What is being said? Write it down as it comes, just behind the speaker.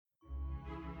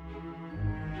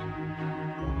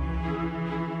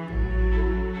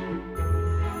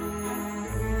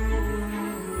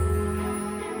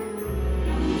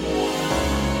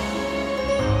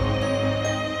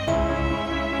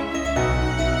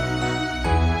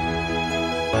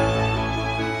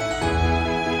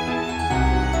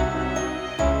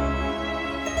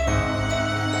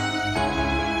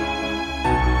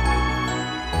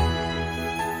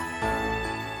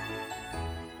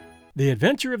The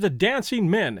Adventure of the Dancing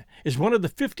Men is one of the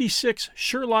 56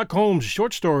 Sherlock Holmes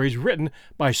short stories written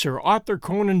by Sir Arthur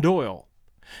Conan Doyle.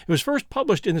 It was first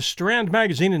published in the Strand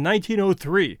magazine in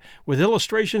 1903 with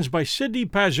illustrations by Sidney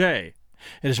Paget.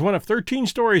 It is one of 13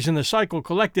 stories in the cycle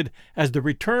collected as The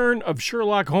Return of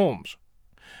Sherlock Holmes.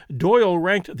 Doyle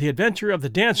ranked The Adventure of the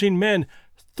Dancing Men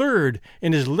third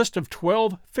in his list of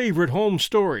 12 favorite Holmes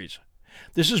stories.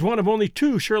 This is one of only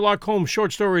 2 Sherlock Holmes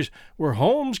short stories where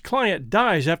Holmes' client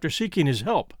dies after seeking his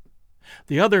help.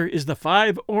 The other is The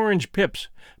 5 Orange Pips,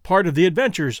 part of the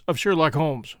Adventures of Sherlock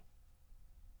Holmes.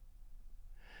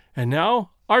 And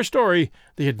now, our story,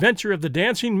 The Adventure of the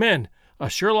Dancing Men, a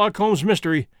Sherlock Holmes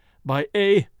mystery by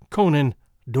A. Conan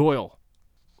Doyle.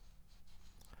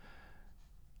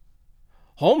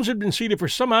 Holmes had been seated for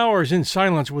some hours in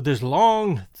silence with his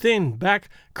long, thin back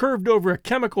curved over a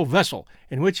chemical vessel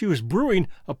in which he was brewing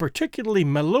a particularly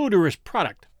malodorous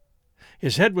product.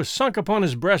 His head was sunk upon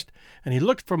his breast, and he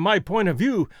looked from my point of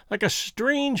view like a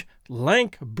strange,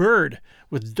 lank bird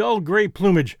with dull gray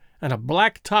plumage and a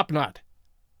black topknot.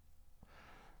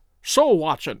 "So,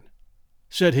 Watson,"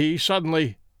 said he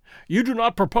suddenly, "you do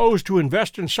not propose to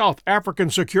invest in South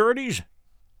African securities?"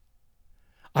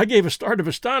 I gave a start of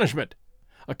astonishment.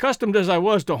 Accustomed as I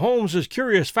was to Holmes's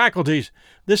curious faculties,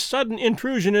 this sudden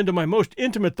intrusion into my most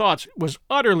intimate thoughts was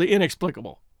utterly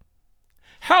inexplicable.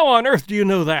 "How on earth do you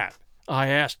know that?" I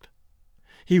asked.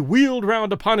 He wheeled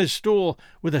round upon his stool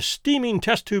with a steaming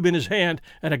test tube in his hand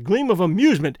and a gleam of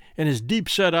amusement in his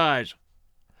deep-set eyes.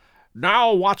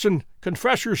 "Now, Watson,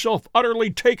 confess yourself utterly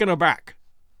taken aback,"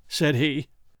 said he.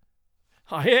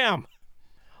 "I am.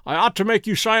 I ought to make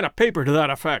you sign a paper to that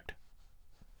effect."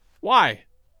 "Why?"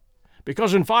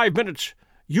 "Because in 5 minutes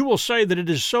you will say that it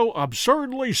is so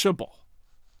absurdly simple."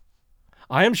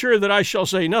 "I am sure that I shall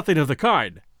say nothing of the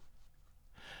kind."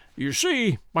 "You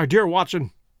see, my dear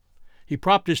Watson," he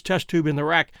propped his test tube in the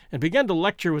rack and began to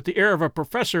lecture with the air of a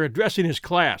professor addressing his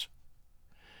class,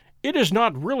 "it is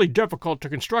not really difficult to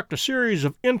construct a series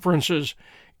of inferences,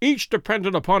 each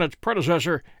dependent upon its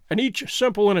predecessor and each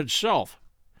simple in itself.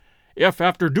 If,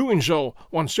 after doing so,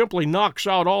 one simply knocks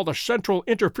out all the central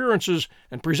interferences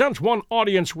and presents one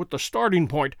audience with the starting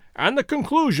point and the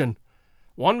conclusion,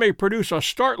 one may produce a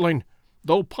startling,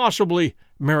 though possibly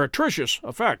meretricious,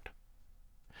 effect.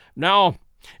 Now,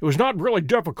 it was not really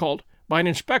difficult, by an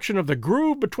inspection of the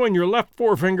groove between your left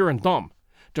forefinger and thumb,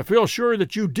 to feel sure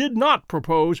that you did not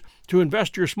propose to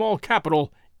invest your small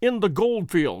capital in the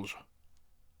goldfields."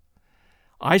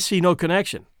 "I see no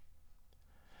connection."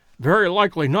 "Very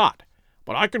likely not,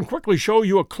 but I can quickly show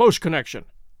you a close connection.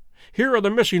 Here are the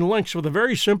missing links of the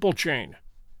very simple chain.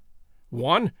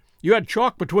 1. You had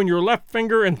chalk between your left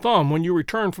finger and thumb when you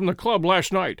returned from the club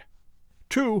last night.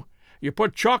 2. You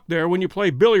put chalk there when you play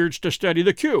billiards to steady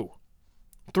the cue.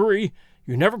 3.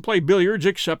 You never play billiards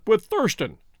except with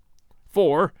Thurston.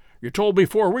 4. You told me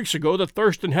 4 weeks ago that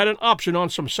Thurston had an option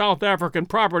on some South African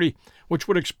property which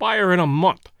would expire in a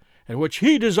month, and which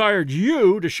he desired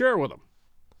you to share with him.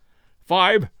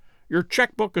 5. Your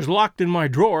checkbook is locked in my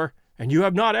drawer, and you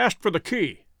have not asked for the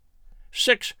key.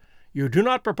 6. You do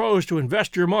not propose to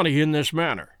invest your money in this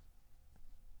manner."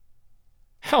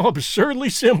 "How absurdly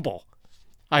simple,"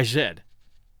 I said.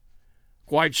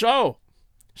 "Quite so,"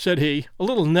 said he, a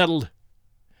little nettled.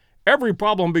 "Every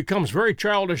problem becomes very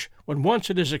childish when once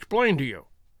it is explained to you.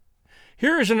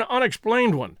 Here is an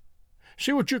unexplained one.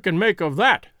 See what you can make of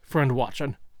that, friend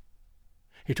Watson."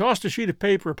 He tossed a sheet of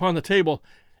paper upon the table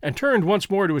and turned once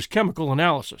more to his chemical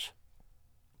analysis.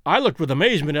 I looked with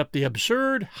amazement at the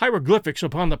absurd hieroglyphics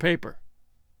upon the paper.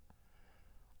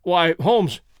 "Why,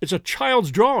 Holmes, it's a child's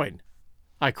drawing,"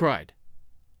 I cried.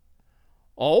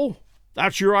 "Oh,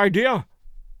 that's your idea?"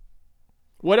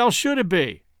 "What else should it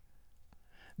be?"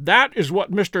 "That is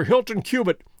what Mr. Hilton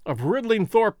Cubitt of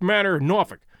Ridlingthorpe Manor,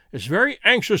 Norfolk, is very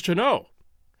anxious to know.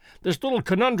 This little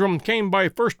conundrum came by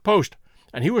first post,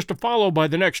 and he was to follow by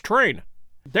the next train.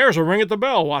 There's a ring at the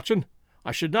bell, Watson.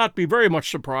 I should not be very much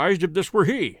surprised if this were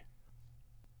he."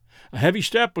 A heavy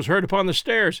step was heard upon the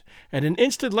stairs, and an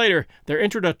instant later there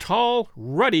entered a tall,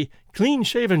 ruddy,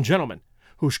 clean-shaven gentleman,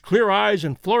 whose clear eyes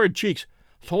and florid cheeks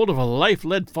told of a life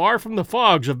led far from the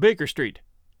fogs of Baker Street.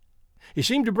 He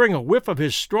seemed to bring a whiff of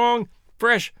his strong,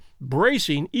 fresh,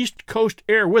 bracing East Coast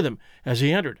air with him as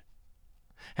he entered.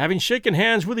 Having shaken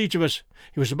hands with each of us,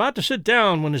 he was about to sit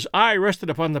down when his eye rested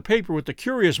upon the paper with the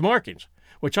curious markings,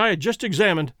 which I had just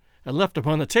examined and left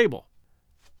upon the table.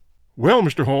 "Well,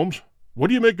 Mr. Holmes, what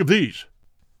do you make of these?"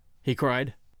 he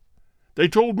cried. "They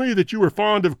told me that you were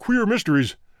fond of queer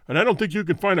mysteries, and I don't think you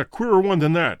can find a queerer one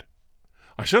than that.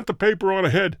 I sent the paper on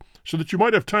ahead so that you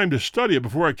might have time to study it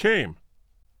before I came."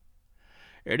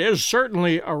 "It is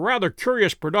certainly a rather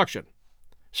curious production,"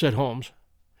 said Holmes.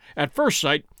 "At first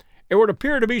sight, it would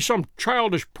appear to be some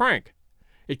childish prank.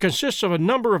 It consists of a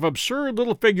number of absurd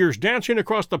little figures dancing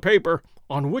across the paper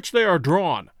on which they are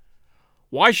drawn.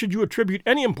 Why should you attribute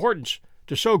any importance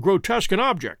to so grotesque an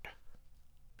object?"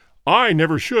 "I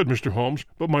never should, Mr. Holmes,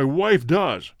 but my wife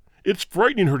does. It's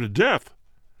frightening her to death.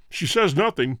 She says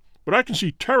nothing, but I can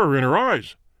see terror in her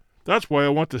eyes. That's why I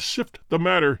want to sift the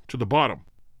matter to the bottom."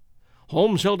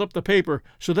 Holmes held up the paper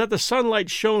so that the sunlight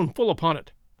shone full upon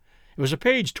it. It was a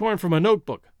page torn from a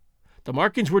notebook. The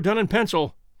markings were done in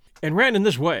pencil, and ran in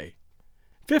this way: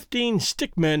 15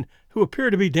 stick men who appear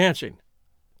to be dancing.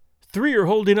 3 are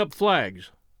holding up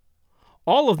flags.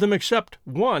 All of them except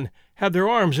one have their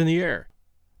arms in the air.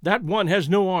 That one has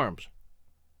no arms.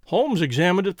 Holmes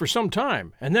examined it for some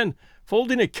time, and then,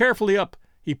 folding it carefully up,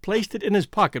 he placed it in his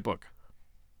pocketbook.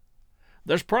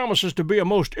 "This promises to be a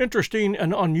most interesting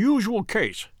and unusual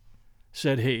case,"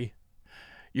 said he.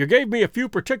 "You gave me a few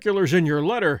particulars in your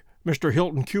letter, Mr.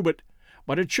 Hilton Cubitt,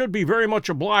 but it should be very much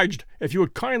obliged if you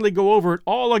would kindly go over it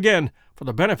all again for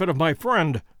the benefit of my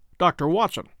friend, Dr.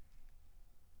 Watson."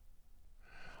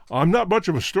 "I'm not much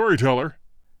of a storyteller,"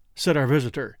 said our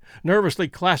visitor, nervously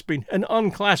clasping and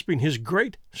unclasping his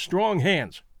great, strong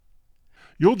hands.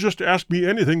 "You'll just ask me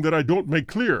anything that I don't make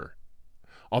clear.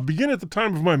 I'll begin at the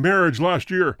time of my marriage last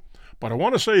year, but I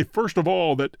want to say first of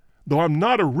all that, though I'm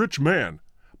not a rich man,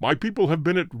 my people have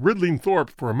been at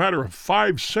Ridlingthorpe for a matter of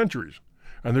 5 centuries,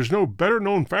 and there's no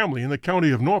better-known family in the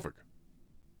county of Norfolk.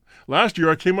 Last year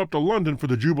I came up to London for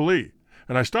the Jubilee,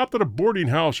 and I stopped at a boarding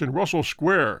house in Russell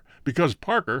Square because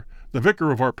Parker, the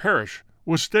vicar of our parish,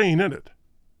 was staying in it.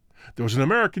 There was an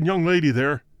American young lady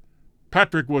there.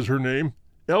 Patrick was her name,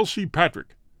 Elsie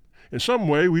Patrick. In some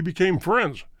way we became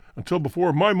friends, until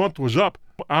before my month was up,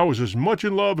 I was as much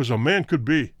in love as a man could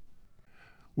be.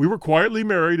 We were quietly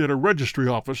married at a registry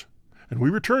office, and we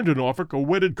returned to Norfolk a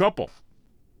wedded couple.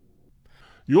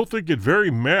 You'll think it very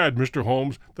mad, Mr.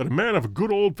 Holmes, that a man of a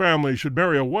good old family should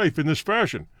marry a wife in this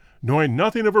fashion, knowing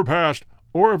nothing of her past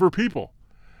or of her people.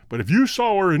 But if you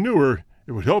saw her and knew her,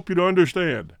 it would help you to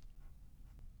understand.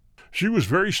 She was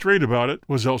very straight about it,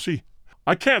 was Elsie.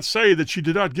 I can't say that she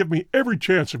did not give me every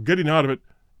chance of getting out of it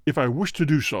if I wished to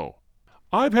do so.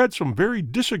 I've had some very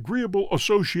disagreeable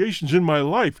associations in my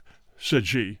life, said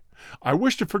she. I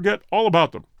wish to forget all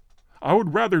about them. I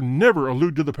would rather never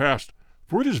allude to the past,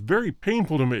 for it is very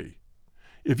painful to me.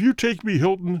 If you take me,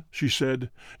 Hilton, she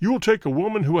said, you will take a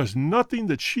woman who has nothing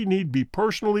that she need be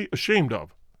personally ashamed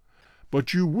of.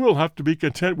 But you will have to be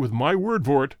content with my word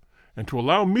for it, and to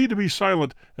allow me to be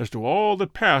silent as to all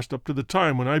that passed up to the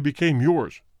time when I became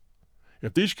yours.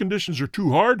 If these conditions are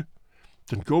too hard,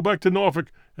 then go back to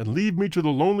Norfolk and leave me to the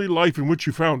lonely life in which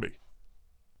you found me.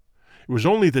 It was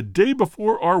only the day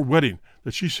before our wedding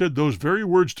that she said those very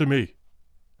words to me.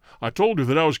 I told her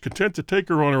that I was content to take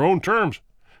her on her own terms,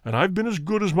 and I've been as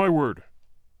good as my word.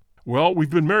 Well, we've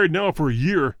been married now for a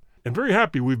year, and very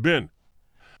happy we've been.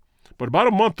 But about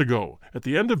a month ago, at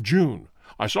the end of June,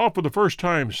 I saw for the first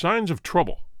time signs of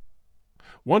trouble.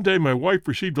 One day my wife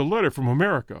received a letter from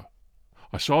America.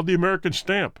 I saw the American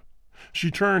stamp.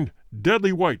 She turned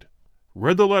deadly white,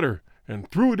 read the letter, and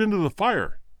threw it into the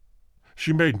fire.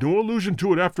 She made no allusion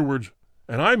to it afterwards,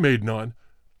 and I made none,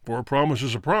 for a promise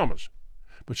is a promise.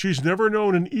 But she's never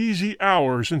known an easy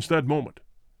hour since that moment.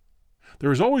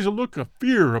 There is always a look of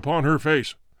fear upon her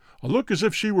face, a look as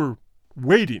if she were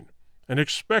waiting and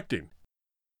expecting.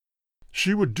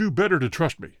 She would do better to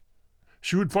trust me.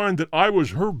 She would find that I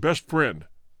was her best friend.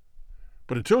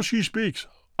 But until she speaks,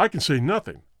 I can say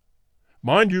nothing.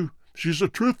 Mind you, she's a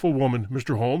truthful woman,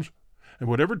 Mr. Holmes, and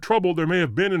whatever trouble there may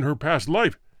have been in her past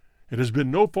life, it has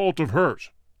been no fault of hers.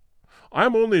 I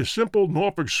am only a simple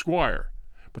Norfolk squire,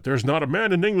 but there's not a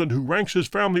man in England who ranks his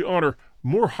family honor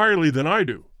more highly than I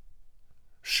do.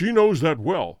 She knows that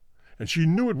well, and she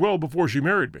knew it well before she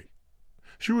married me.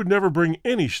 She would never bring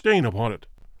any stain upon it.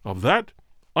 Of that,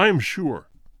 I am sure.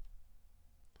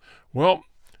 Well,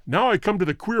 now I come to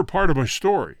the queer part of my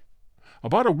story.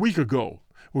 About a week ago,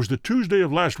 it was the Tuesday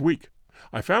of last week,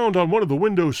 I found on one of the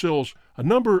window sills a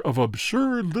number of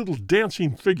absurd little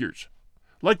dancing figures,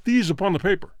 like these upon the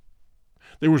paper.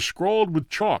 They were scrawled with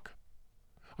chalk.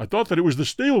 I thought that it was the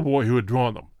stable boy who had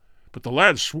drawn them, but the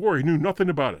lad swore he knew nothing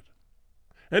about it.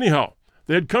 Anyhow,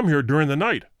 they had come here during the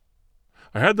night.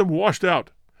 I had them washed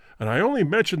out, and I only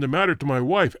mentioned the matter to my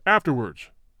wife afterwards.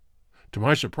 To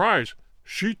my surprise,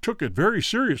 she took it very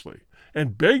seriously,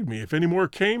 and begged me, if any more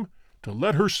came, to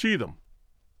let her see them.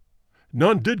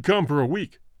 None did come for a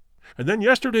week, and then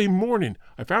yesterday morning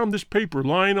I found this paper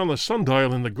lying on the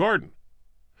sundial in the garden.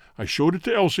 I showed it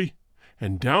to Elsie,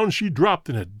 and down she dropped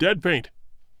in a dead faint.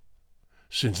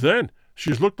 Since then, she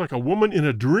has looked like a woman in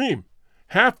a dream,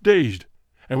 half dazed,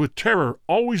 and with terror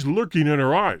always lurking in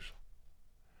her eyes.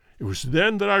 It was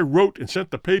then that I wrote and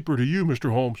sent the paper to you,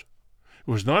 Mr. Holmes.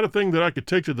 It was not a thing that I could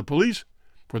take to the police,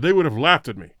 for they would have laughed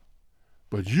at me.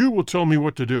 But you will tell me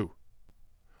what to do.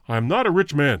 I am not a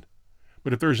rich man,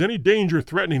 but if there is any danger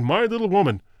threatening my little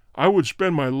woman, I would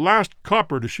spend my last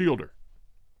copper to shield her."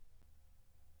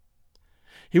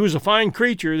 He was a fine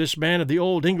creature, this man of the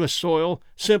old English soil,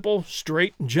 simple,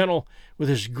 straight, and gentle, with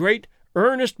his great,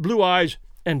 earnest blue eyes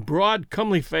and broad,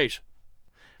 comely face.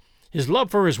 His love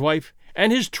for his wife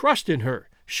and his trust in her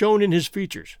shone in his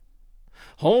features.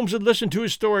 Holmes had listened to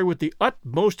his story with the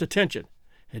utmost attention,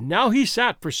 and now he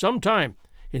sat for some time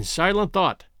in silent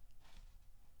thought.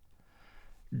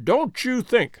 "Don't you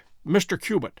think, Mr.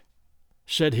 Cubitt,"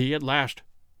 said he at last,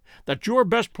 "that your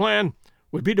best plan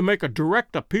would be to make a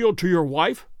direct appeal to your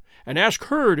wife and ask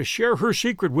her to share her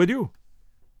secret with you?"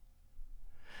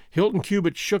 Hilton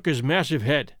Cubitt shook his massive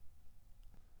head.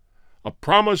 "A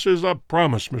promise is a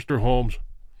promise, Mr. Holmes.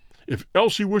 If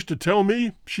Elsie wished to tell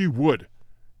me, she would.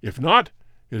 If not,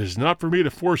 it is not for me to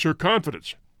force her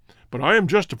confidence. But I am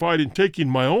justified in taking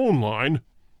my own line,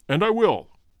 and I will."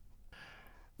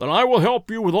 "Then I will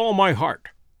help you with all my heart.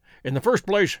 In the first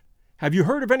place, have you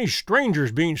heard of any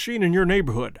strangers being seen in your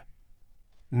neighborhood?"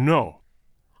 "No."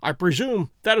 "I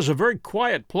presume that is a very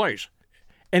quiet place.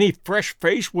 Any fresh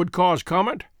face would cause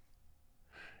comment?"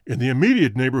 "In the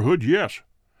immediate neighborhood, yes.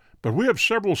 But we have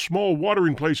several small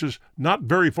watering places not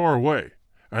very far away,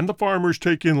 and the farmers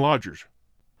take in lodgers."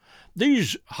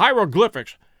 "These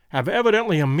hieroglyphics have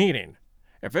evidently a meaning.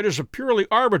 If it is a purely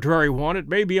arbitrary one, it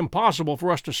may be impossible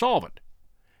for us to solve it.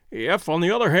 If, on the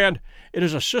other hand, it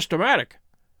is a systematic,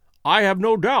 I have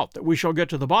no doubt that we shall get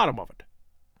to the bottom of it.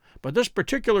 But this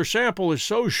particular sample is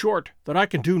so short that I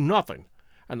can do nothing,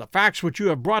 and the facts which you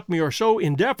have brought me are so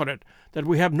indefinite that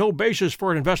we have no basis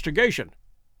for an investigation.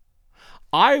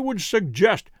 I would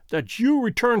suggest that you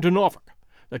return to Norfolk,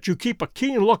 that you keep a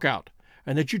keen lookout,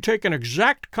 and that you take an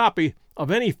exact copy of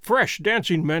any fresh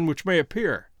dancing men which may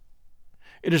appear.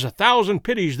 It is 1,000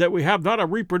 pities that we have not a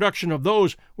reproduction of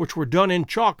those which were done in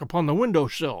chalk upon the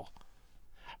window-sill.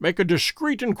 Make a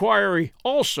discreet inquiry,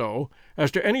 also,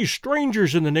 as to any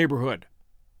strangers in the neighborhood.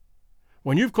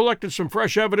 When you've collected some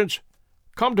fresh evidence,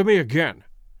 come to me again.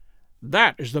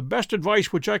 That is the best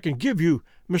advice which I can give you,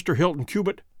 Mr. Hilton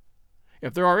Cubitt.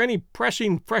 If there are any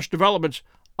pressing fresh developments,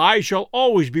 I shall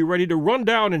always be ready to run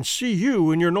down and see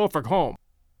you in your Norfolk home."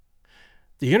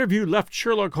 The interview left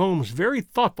Sherlock Holmes very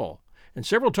thoughtful, and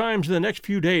several times in the next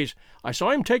few days I saw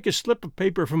him take a slip of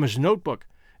paper from his notebook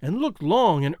and look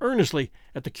long and earnestly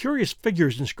at the curious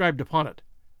figures inscribed upon it.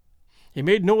 He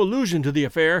made no allusion to the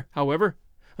affair, however,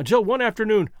 until one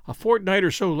afternoon, a fortnight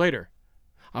or so later.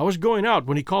 I was going out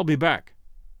when he called me back.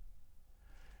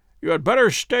 "You had better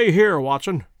stay here,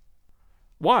 Watson."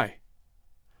 "Why?"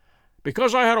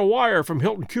 "Because I had a wire from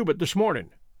Hilton Cubitt this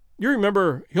morning. You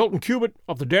remember Hilton Cubitt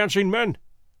of the Dancing Men?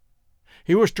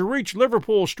 He was to reach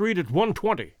Liverpool Street at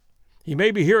 1:20. He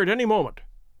may be here at any moment.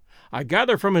 I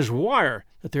gather from his wire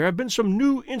that there have been some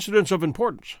new incidents of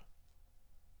importance."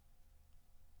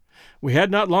 We had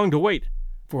not long to wait,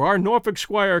 for our Norfolk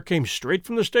squire came straight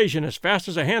from the station as fast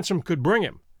as a hansom could bring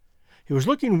him. He was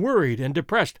looking worried and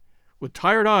depressed, with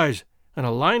tired eyes and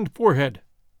a lined forehead.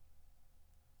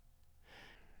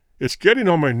 "It's getting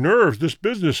on my nerves, this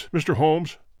business, Mr.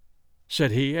 Holmes,"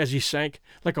 said he, as he sank,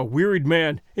 like a wearied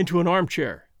man, into an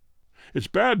armchair. "It's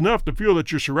bad enough to feel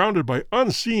that you're surrounded by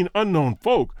unseen, unknown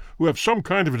folk who have some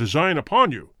kind of a design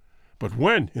upon you. But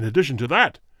when, in addition to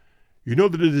that, you know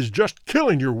that it is just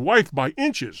killing your wife by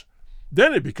inches,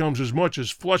 then it becomes as much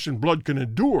as flesh and blood can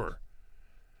endure.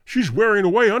 She's wearing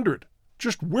away under it,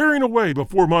 just wearing away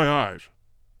before my eyes."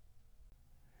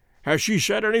 "Has she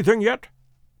said anything yet?"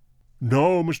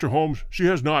 "No, Mr. Holmes, she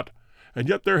has not, and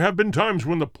yet there have been times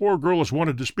when the poor girl has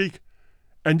wanted to speak,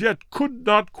 and yet could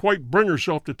not quite bring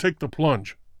herself to take the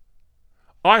plunge.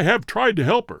 I have tried to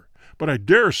help her, but I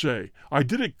dare say I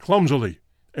did it clumsily,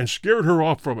 and scared her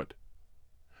off from it.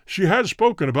 She has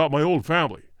spoken about my old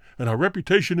family, and our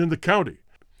reputation in the county,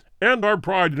 and our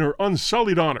pride in her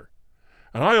unsullied honor,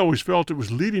 and I always felt it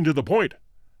was leading to the point,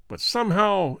 but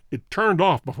somehow it turned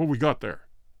off before we got there."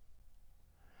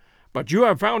 "But you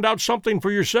have found out something for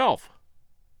yourself."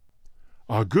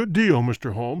 "A good deal,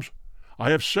 Mr. Holmes. I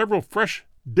have several fresh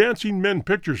dancing men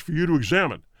pictures for you to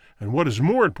examine, and what is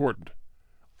more important,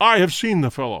 I have seen the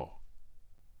fellow."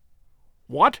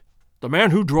 "What? The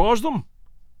man who draws them?"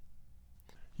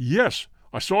 "Yes,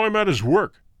 I saw him at his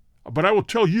work, but I will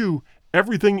tell you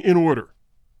everything in order.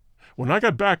 When I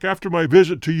got back after my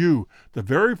visit to you, the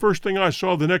very first thing I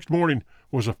saw the next morning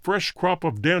was a fresh crop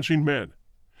of dancing men.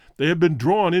 They had been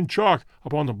drawn in chalk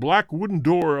upon the black wooden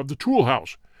door of the tool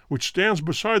house, which stands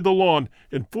beside the lawn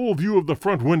in full view of the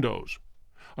front windows.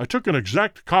 I took an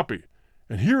exact copy,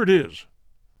 and here it is."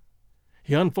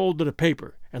 He unfolded a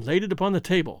paper and laid it upon the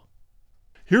table.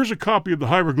 "Here's a copy of the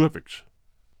hieroglyphics.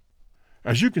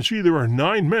 As you can see, there are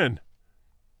 9 men.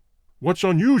 What's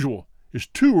unusual is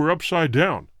 2 are upside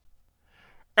down."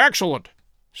 "Excellent,"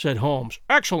 said Holmes.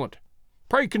 "Excellent.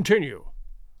 Pray continue."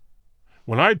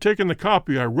 "When I had taken the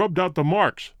copy, I rubbed out the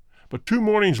marks, but 2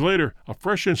 mornings later a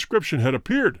fresh inscription had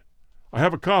appeared. I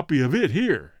have a copy of it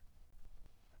here.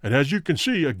 And as you can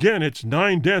see, again it's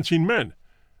 9 dancing men,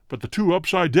 but the 2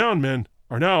 upside-down men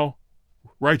are now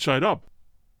right side up."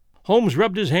 Holmes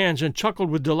rubbed his hands and chuckled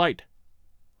with delight.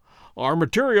 "Our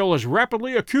material is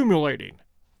rapidly accumulating,"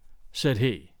 said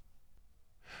he.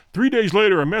 3 days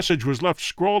later a message was left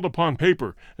scrawled upon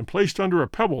paper and placed under a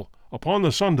pebble upon the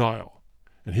sundial.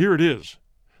 And here it is.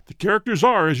 The characters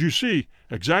are, as you see,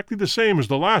 exactly the same as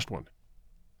the last one.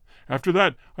 After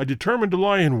that I determined to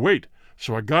lie in wait,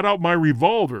 so I got out my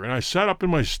revolver and I sat up in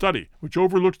my study, which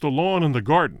overlooks the lawn and the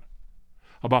garden.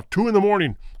 About 2 in the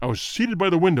morning I was seated by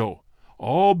the window,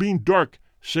 all being dark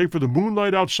save for the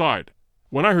moonlight outside,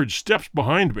 when I heard steps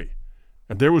behind me,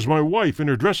 and there was my wife in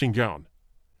her dressing gown.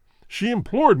 She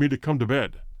implored me to come to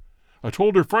bed. I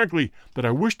told her frankly that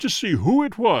I wished to see who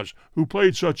it was who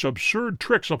played such absurd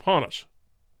tricks upon us.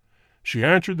 She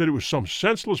answered that it was some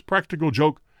senseless practical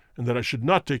joke, and that I should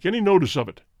not take any notice of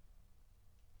it.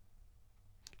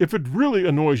 If it really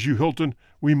annoys you, Hilton,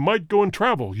 we might go and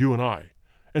travel, you and I,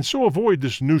 and so avoid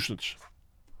this nuisance."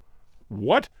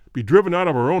 "What? Be driven out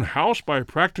of our own house by a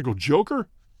practical joker?"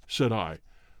 said I.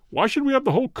 "Why should we have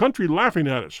the whole country laughing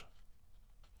at us?"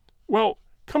 "Well,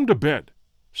 come to bed,"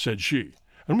 said she,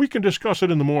 "and we can discuss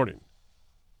it in the morning."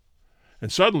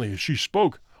 And suddenly, as she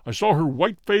spoke, I saw her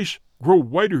white face grow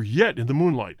whiter yet in the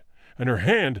moonlight, and her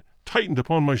hand tightened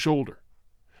upon my shoulder.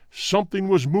 Something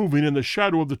was moving in the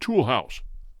shadow of the tool house.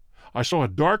 I saw a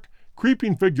dark,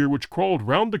 creeping figure which crawled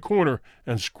round the corner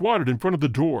and squatted in front of the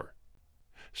door.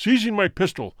 Seizing my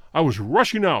pistol, I was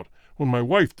rushing out when my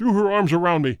wife threw her arms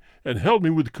around me and held me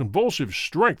with convulsive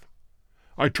strength.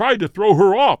 I tried to throw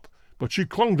her off, but she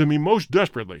clung to me most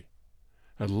desperately.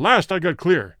 At last I got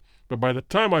clear, but by the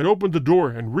time I'd opened the door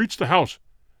and reached the house,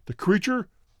 the creature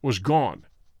was gone.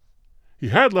 He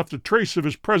had left a trace of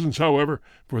his presence, however,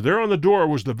 for there on the door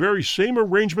was the very same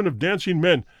arrangement of dancing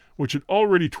men which had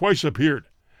already twice appeared,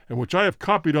 and which I have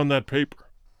copied on that paper.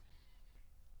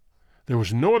 There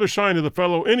was no other sign of the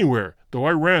fellow anywhere, though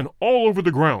I ran all over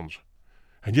the grounds.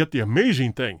 And yet the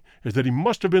amazing thing is that he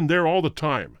must have been there all the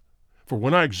time, for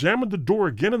when I examined the door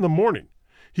again in the morning,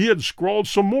 he had scrawled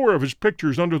some more of his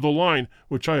pictures under the line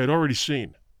which I had already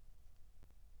seen.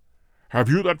 "Have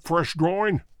you that fresh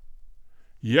drawing?"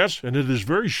 "Yes, and it is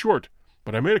very short,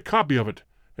 but I made a copy of it,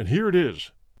 and here it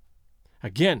is."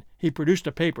 Again he produced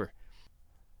a paper.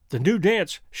 The new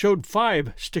dance showed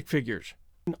 5 stick figures,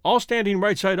 all standing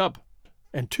right side up,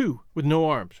 and 2 with no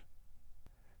arms.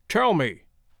 "Tell me,"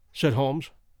 said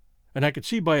Holmes, and I could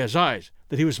see by his eyes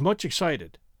that he was much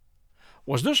excited,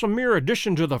 "was this a mere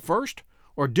addition to the first,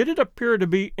 or did it appear to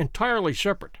be entirely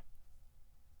separate?"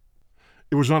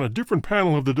 "It was on a different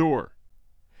panel of the door."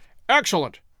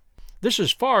 "Excellent! This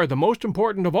is far the most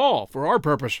important of all for our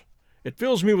purpose. It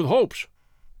fills me with hopes.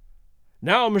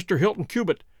 Now, Mr. Hilton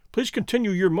Cubitt, please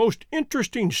continue your most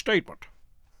interesting statement."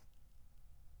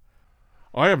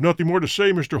 "I have nothing more to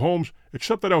say, Mr. Holmes,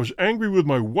 except that I was angry with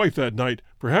my wife that night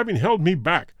for having held me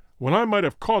back when I might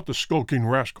have caught the skulking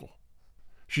rascal.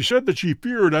 She said that she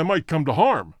feared I might come to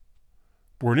harm.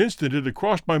 For an instant it had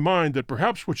crossed my mind that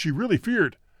perhaps what she really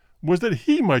feared was that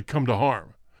he might come to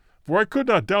harm, for I could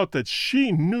not doubt that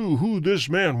she knew who this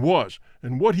man was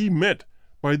and what he meant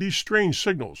by these strange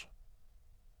signals.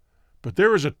 But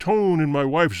there is a tone in my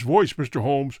wife's voice, Mr.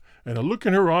 Holmes, and a look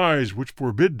in her eyes which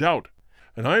forbid doubt,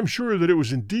 and I am sure that it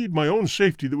was indeed my own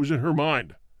safety that was in her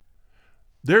mind.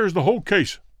 There is the whole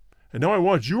case, and now I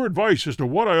want your advice as to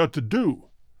what I ought to do.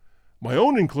 My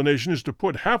own inclination is to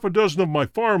put 6 of my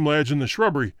farm lads in the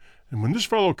shrubbery, and when this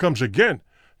fellow comes again,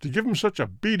 to give him such a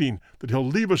beating that he'll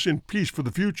leave us in peace for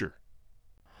the future."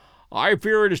 "I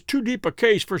fear it is too deep a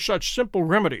case for such simple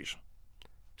remedies,"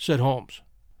 said Holmes.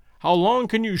 "How long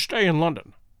can you stay in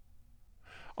London?"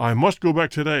 "I must go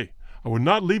back today. I would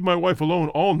not leave my wife alone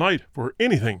all night for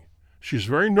anything. She is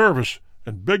very nervous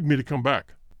and begged me to come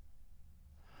back."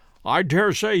 "I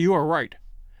dare say you are right,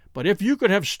 but if you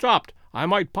could have stopped, I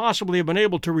might possibly have been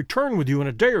able to return with you in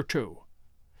a day or 2.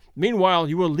 Meanwhile,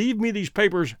 you will leave me these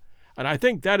papers, and I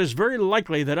think that is very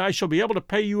likely that I shall be able to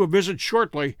pay you a visit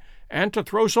shortly and to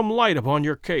throw some light upon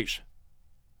your case."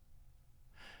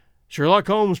 Sherlock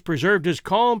Holmes preserved his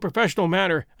calm, professional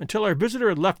manner until our visitor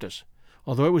had left us,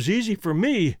 although it was easy for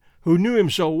me, who knew him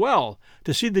so well,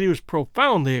 to see that he was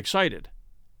profoundly excited.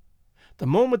 The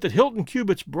moment that Hilton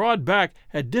Cubit's broad back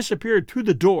had disappeared through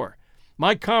the door,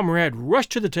 my comrade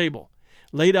rushed to the table,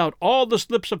 laid out all the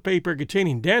slips of paper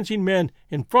containing dancing men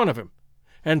in front of him,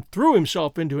 and threw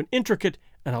himself into an intricate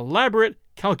and elaborate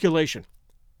calculation.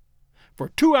 For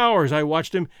 2 hours I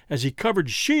watched him as he covered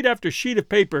sheet after sheet of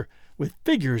paper with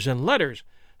figures and letters,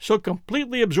 so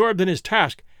completely absorbed in his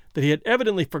task that he had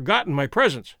evidently forgotten my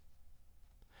presence.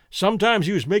 Sometimes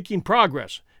he was making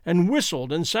progress, and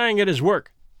whistled and sang at his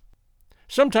work.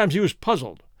 Sometimes he was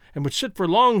puzzled, and would sit for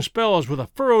long spells with a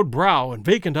furrowed brow and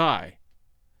vacant eye.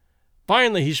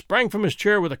 Finally he sprang from his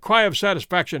chair with a cry of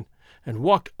satisfaction, and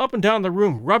walked up and down the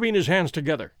room rubbing his hands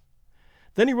together.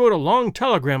 Then he wrote a long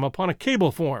telegram upon a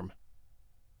cable form.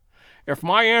 "If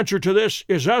my answer to this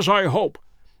is as I hope,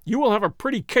 you will have a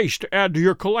pretty case to add to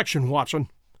your collection, Watson,"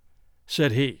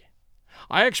 said he.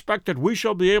 "I expect that we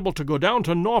shall be able to go down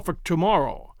to Norfolk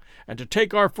tomorrow, and to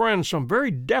take our friend some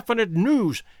very definite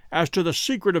news as to the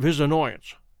secret of his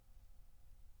annoyance."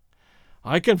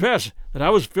 I confess that I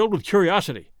was filled with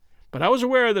curiosity, but I was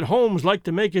aware that Holmes liked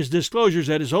to make his disclosures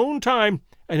at his own time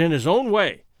and in his own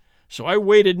way, so I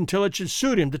waited until it should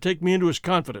suit him to take me into his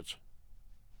confidence.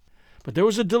 But there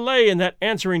was a delay in that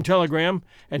answering telegram,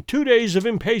 and 2 days of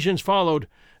impatience followed,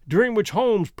 during which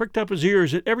Holmes pricked up his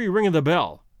ears at every ring of the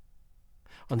bell.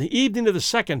 On the evening of the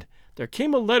 2nd, there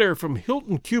came a letter from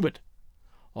Hilton Cubit.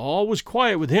 All was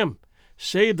quiet with him,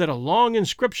 save that a long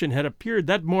inscription had appeared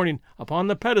that morning upon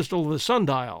the pedestal of the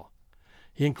sundial.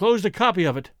 He enclosed a copy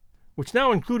of it, which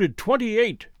now included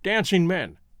 28 dancing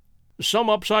men, some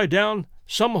upside down,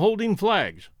 some holding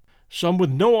flags, some with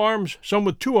no arms, some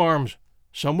with 2 arms,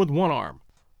 some with 1 arm.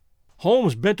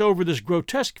 Holmes bent over this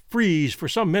grotesque frieze for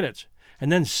some minutes, and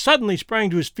then suddenly sprang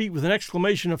to his feet with an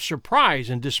exclamation of surprise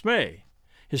and dismay.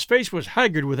 His face was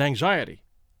haggard with anxiety.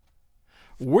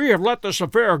 "We have let this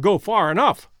affair go far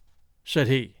enough," said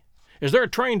he. "Is there a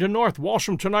train to North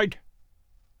Walsham tonight?"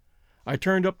 I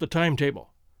turned up the timetable.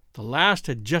 The last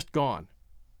had just gone.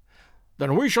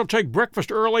 "Then we shall take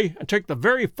breakfast early and take the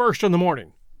very first in the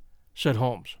morning," said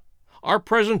Holmes. "Our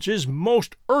presence is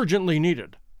most urgently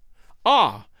needed.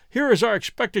 Ah, here is our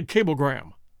expected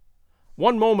cablegram.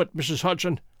 One moment, Mrs.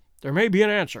 Hudson. There may be an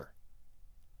answer.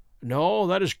 No,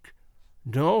 that is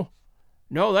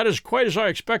quite as I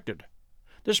expected.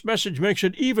 This message makes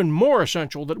it even more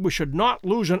essential that we should not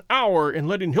lose an hour in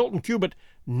letting Hilton Cubit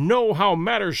know how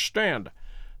matters stand,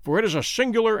 for it is a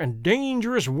singular and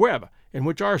dangerous web in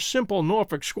which our simple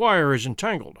Norfolk squire is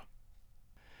entangled."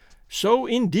 So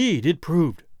indeed it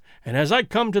proved, and as I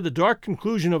come to the dark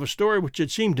conclusion of a story which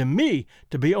had seemed to me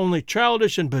to be only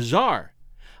childish and bizarre,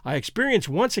 I experienced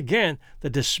once again the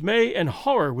dismay and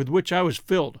horror with which I was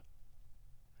filled.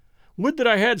 Would that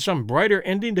I had some brighter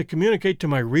ending to communicate to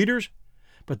my readers,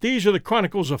 but these are the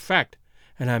chronicles of fact,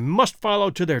 and I must follow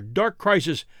to their dark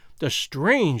crisis the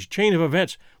strange chain of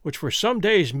events which for some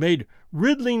days made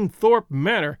Ridlingthorpe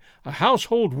Manor a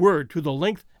household word through the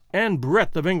length and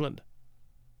breadth of England.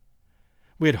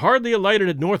 We had hardly alighted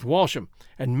at North Walsham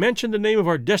and mentioned the name of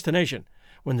our destination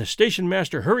when the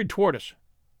station-master hurried toward us.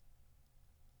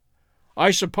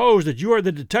 "I suppose that you are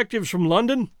the detectives from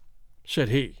London?" said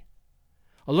he.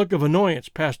 A look of annoyance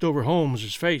passed over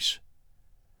Holmes's face.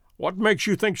 "What makes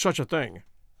you think such a thing?"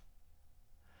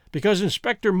 "Because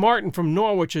Inspector Martin from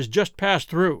Norwich has just passed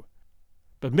through.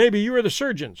 But maybe you are the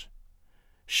surgeons.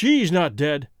 She's not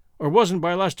dead, or wasn't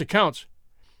by last accounts.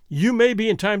 You may be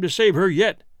in time to save her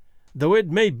yet, though it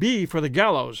may be for the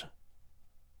gallows."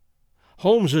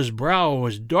 Holmes's brow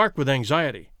was dark with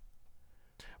anxiety.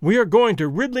 "We are going to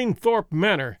Ridlingthorpe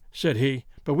Manor," said he,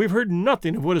 "but we've heard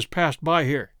nothing of what has passed by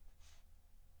here."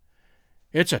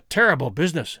 "It's a terrible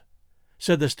business,"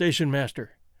 said the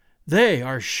station-master. "They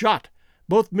are shot,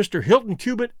 both Mr. Hilton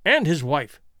Cubit and his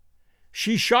wife.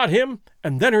 She shot him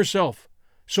and then herself,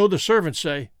 so the servants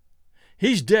say.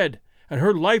 He's dead, and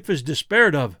her life is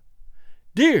despaired of.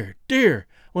 Dear, dear,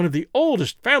 one of the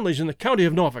oldest families in the county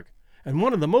of Norfolk, and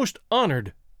one of the most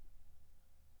honored."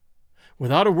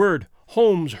 Without a word,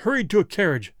 Holmes hurried to a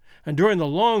carriage, and during the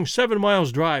long 7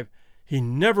 miles' drive he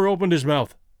never opened his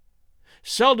mouth.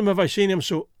 Seldom have I seen him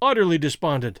so utterly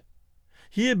despondent.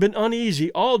 He had been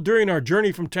uneasy all during our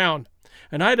journey from town,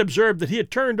 and I had observed that he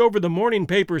had turned over the morning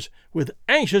papers with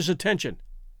anxious attention.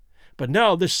 But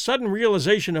now this sudden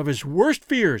realization of his worst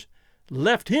fears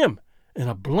left him in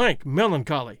a blank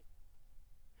melancholy.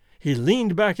 He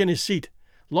leaned back in his seat,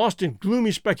 lost in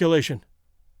gloomy speculation.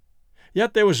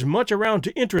 Yet there was much around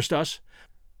to interest us,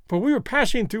 for we were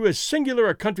passing through as singular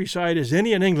a countryside as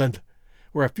any in England,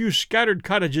 where a few scattered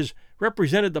cottages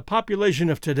represented the population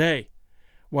of today,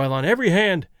 while on every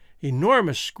hand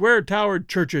enormous square-towered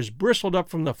churches bristled up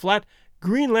from the flat,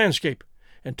 green landscape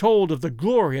and told of the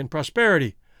glory and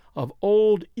prosperity of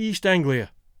old East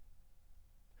Anglia.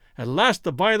 At last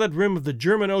the violet rim of the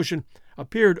German Ocean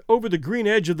appeared over the green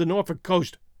edge of the Norfolk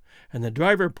coast, and the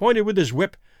driver pointed with his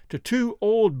whip to two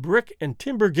old brick and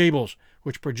timber gables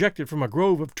which projected from a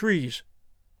grove of trees.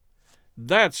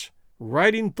 "That's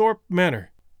Ridingthorpe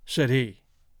Manor," said he.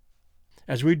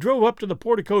 As we drove up to the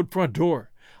porticoed front door,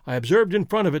 I observed in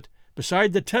front of it,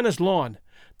 beside the tennis lawn,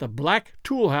 the black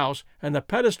tool house and the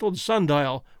pedestaled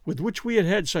sundial with which we had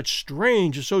had such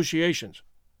strange associations.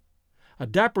 A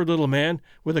dapper little man,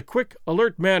 with a quick,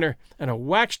 alert manner and a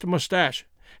waxed moustache,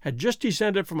 had just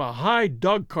descended from a high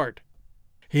dog-cart.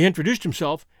 He introduced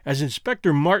himself as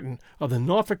Inspector Martin of the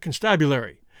Norfolk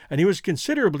Constabulary, and he was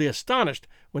considerably astonished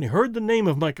when he heard the name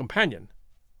of my companion.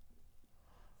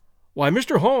 "Why,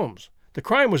 Mr. Holmes, the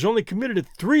crime was only committed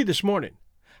at 3 this morning.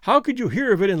 How could you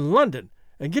hear of it in London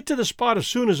and get to the spot as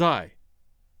soon as I?"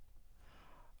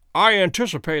 "I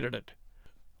anticipated it.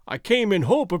 I came in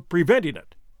hope of preventing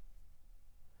it."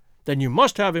 "Then you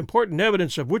must have important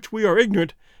evidence of which we are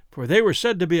ignorant, for they were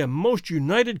said to be a most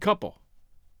united couple."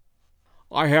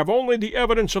 "I have only the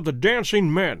evidence of the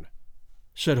dancing men,"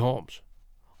 said Holmes.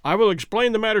 "I will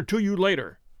explain the matter to you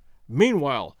later.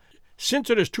 Meanwhile, since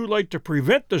it is too late to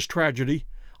prevent this tragedy,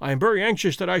 I am very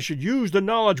anxious that I should use the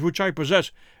knowledge which I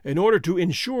possess in order to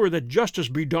ensure that justice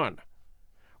be done.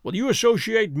 Will you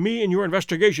associate me in your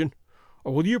investigation,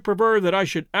 or will you prefer that I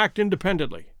should act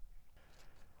independently?"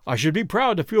 "I should be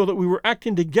proud to feel that we were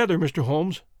acting together, Mr.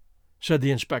 Holmes," said the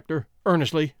inspector,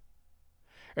 earnestly.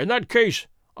 "In that case,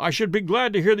 I should be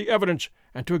glad to hear the evidence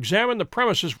and to examine the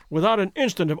premises without an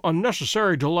instant of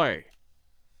unnecessary delay."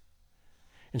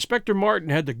 Inspector Martin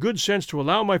had the good sense to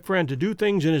allow my friend to do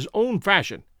things in his own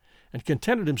fashion, and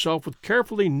contented himself with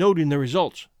carefully noting the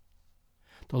results.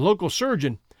 The local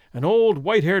surgeon, an old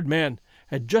white-haired man,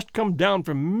 had just come down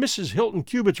from Mrs. Hilton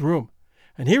Cubit's room,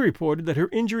 and he reported that her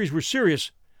injuries were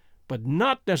serious, but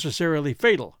not necessarily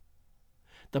fatal.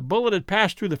 The bullet had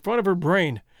passed through the front of her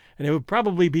brain, and it would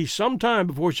probably be some time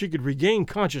before she could regain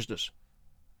consciousness.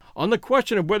 On the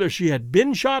question of whether she had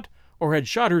been shot or had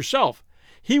shot herself,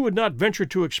 he would not venture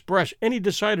to express any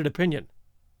decided opinion.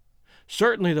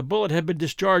 Certainly the bullet had been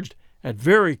discharged at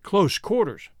very close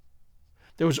quarters.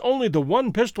 There was only the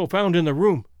one pistol found in the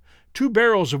room, 2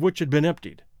 barrels of which had been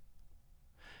emptied.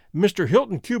 Mr.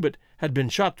 Hilton Cubit had been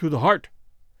shot through the heart.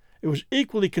 It was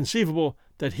equally conceivable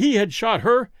that he had shot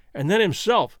her and then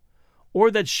himself, or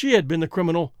that she had been the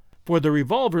criminal, for the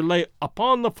revolver lay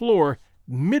upon the floor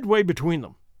midway between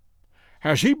them.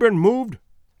 "Has he been moved?"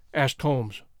 asked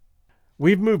Holmes.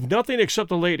 "We've moved nothing except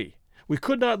the lady. We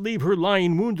could not leave her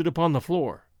lying wounded upon the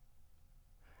floor."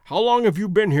 "How long have you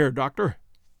been here, doctor?"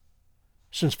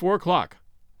 "Since 4 o'clock.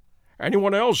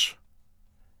 "Anyone else?"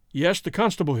 "Yes, the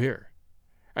constable here."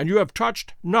 "And you have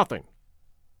touched nothing?"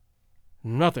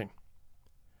 "Nothing."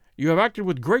 "You have acted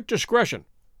with great discretion.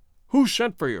 Who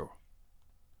sent for you?"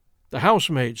 "The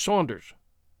housemaid, Saunders."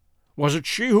 "Was it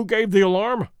she who gave the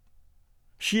alarm?"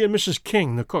 "She and Mrs.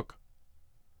 King, the cook."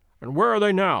 "And where are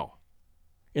they now?"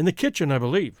 "In the kitchen, I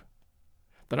believe."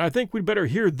 "Then I think we'd better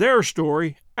hear their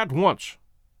story at once."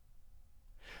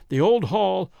 The old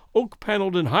hall,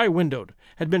 oak-paneled and high-windowed,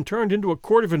 had been turned into a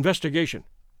court of investigation.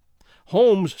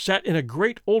 Holmes sat in a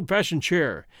great old-fashioned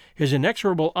chair, his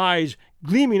inexorable eyes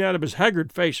gleaming out of his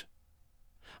haggard face.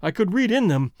 I could read in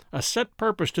them a set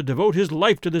purpose to devote his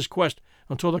life to this quest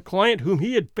until the client whom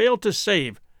he had failed to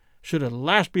save should at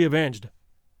last be avenged.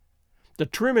 The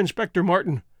trim Inspector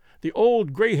Martin, the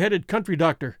old gray-headed country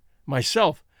doctor,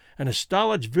 myself, and a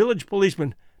stolid village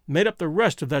policeman made up the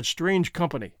rest of that strange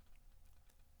company.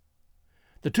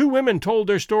 The 2 women told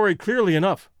their story clearly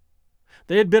enough.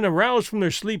 They had been aroused from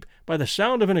their sleep by the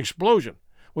sound of an explosion,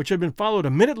 which had been followed a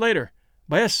minute later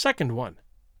by a second one.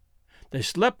 They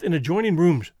slept in adjoining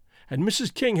rooms, and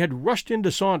Mrs. King had rushed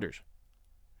into Saunders.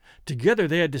 Together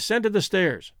they had descended the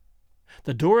stairs.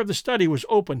 The door of the study was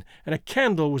open, and a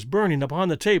candle was burning upon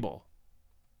the table.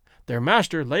 Their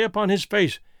master lay upon his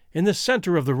face in the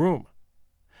center of the room.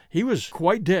 He was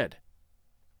quite dead.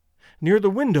 Near the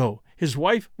window his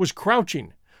wife was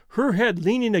crouching, her head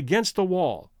leaning against the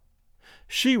wall.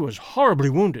 She was horribly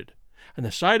wounded, and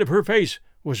the side of her face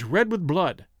was red with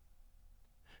blood.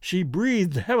 She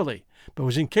breathed heavily, but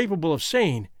was incapable of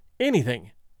saying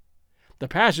anything. The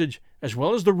passage, as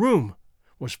well as the room,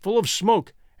 was full of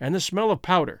smoke and the smell of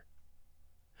powder.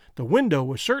 The window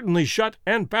was certainly shut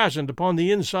and fastened upon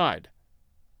the inside.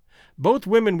 Both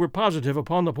women were positive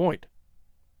upon the point.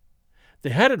 They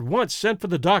had at once sent for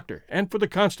the doctor and for the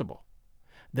constable.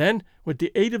 Then, with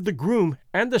the aid of the groom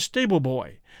and the stable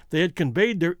boy, they had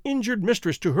conveyed their injured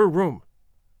mistress to her room.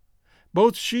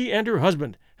 Both she and her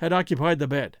husband had occupied the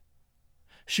bed.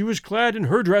 She was clad in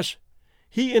her dress,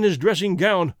 he in his dressing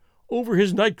gown over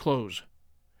his night clothes.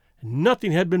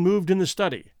 Nothing had been moved in the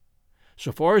study.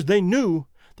 So far as they knew,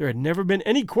 there had never been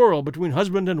any quarrel between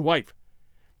husband and wife.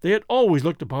 They had always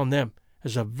looked upon them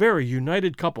as a very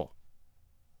united couple.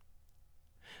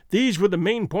 These were the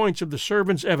main points of the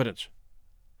servants' evidence.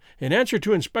 In answer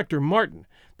to Inspector Martin,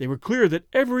 they were clear that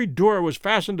every door was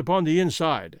fastened upon the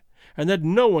inside, and that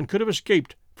no one could have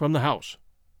escaped from the house.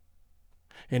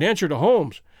 In answer to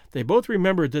Holmes, they both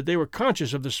remembered that they were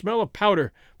conscious of the smell of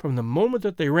powder from the moment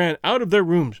that they ran out of their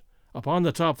rooms upon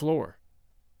the top floor.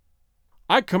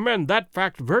 "I commend that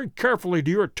fact very carefully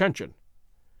to your attention,"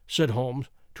 said Holmes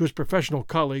to his professional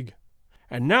colleague,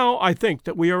 "and now I think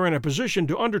that we are in a position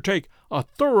to undertake a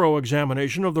thorough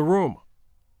examination of the room."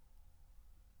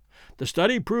 The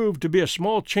study proved to be a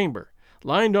small chamber,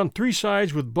 lined on 3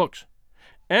 sides with books,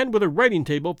 and with a writing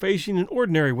table facing an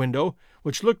ordinary window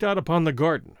which looked out upon the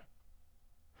garden.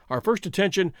 Our first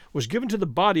attention was given to the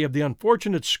body of the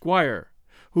unfortunate squire,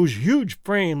 whose huge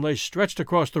frame lay stretched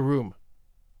across the room.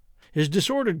 His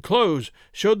disordered clothes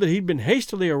showed that he had been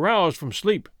hastily aroused from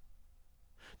sleep.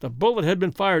 The bullet had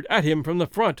been fired at him from the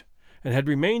front, and had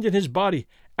remained in his body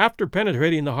after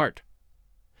penetrating the heart.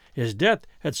 His death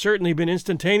had certainly been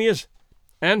instantaneous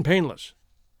and painless.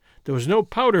 There was no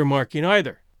powder marking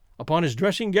either, upon his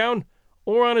dressing gown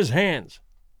or on his hands.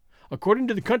 According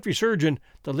to the country surgeon,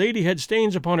 the lady had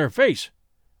stains upon her face,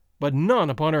 but none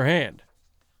upon her hand.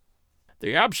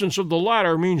 "The absence of the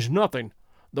latter means nothing,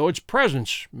 though its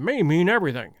presence may mean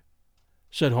everything,"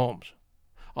 said Holmes.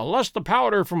 "Unless the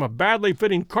powder from a badly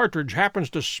fitting cartridge happens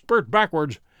to spurt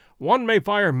backwards, one may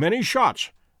fire many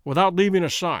shots without leaving a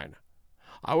sign.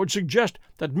 I would suggest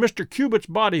that Mr. Cubitt's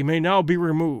body may now be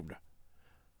removed.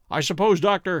 I suppose,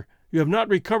 Doctor, you have not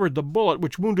recovered the bullet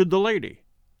which wounded the lady?"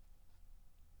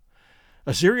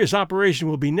 "A serious operation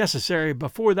will be necessary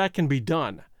before that can be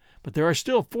done, but there are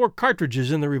still 4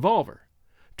 cartridges in the revolver.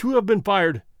 2 have been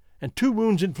fired, and 2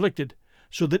 wounds inflicted,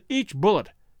 so that each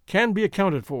bullet can be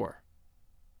accounted for."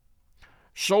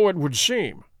 "So it would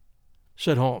seem,"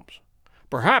 said Holmes.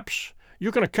 "Perhaps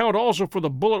you can account also for the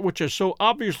bullet which has so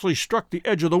obviously struck the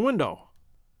edge of the window."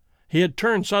 He had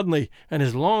turned suddenly, and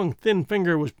his long, thin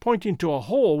finger was pointing to a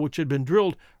hole which had been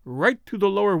drilled right through the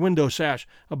lower window sash,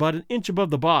 about an inch above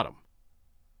the bottom.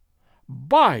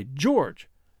 "By George!"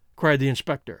 cried the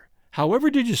inspector. "However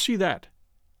did you see that?"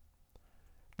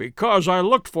 "Because I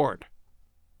looked for it."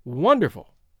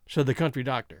 "Wonderful," said the country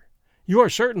doctor. "You are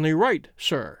certainly right,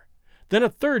 sir. Then a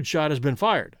 3rd shot has been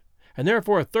fired, and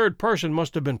therefore a 3rd person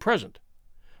must have been present.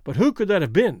 But who could that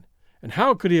have been, and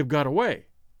how could he have got away?"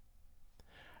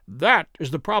 "That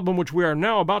is the problem which we are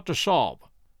now about to solve,"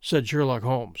 said Sherlock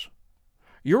Holmes.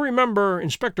 "You remember,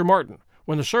 Inspector Martin,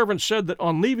 when the servants said that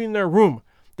on leaving their room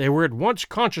they were at once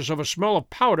conscious of a smell of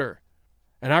powder,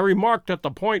 and I remarked that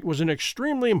the point was an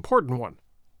extremely important one."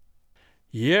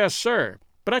 "Yes, sir,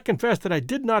 but I confess that I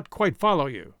did not quite follow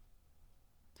you."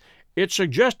 "It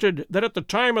suggested that at the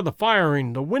time of the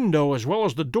firing the window as well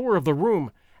as the door of the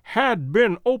room had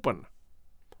been open.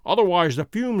 Otherwise the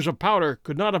fumes of powder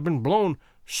could not have been blown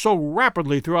so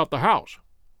rapidly throughout the house.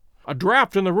 A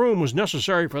draught in the room was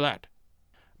necessary for that.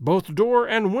 Both door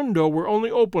and window were only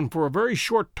open for a very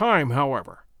short time,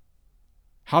 however."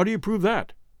 "How do you prove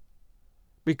that?"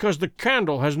 "Because the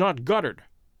candle has not guttered."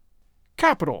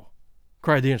 "Capital!"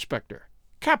 cried the inspector.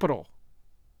 "Capital!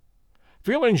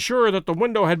 Feeling sure that the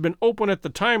window had been open at the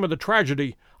time of the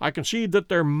tragedy, I conceived that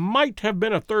there might have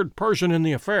been a 3rd person in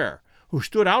the affair, who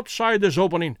stood outside this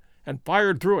opening and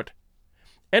fired through it.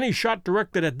 Any shot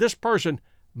directed at this person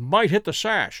might hit the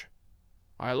sash.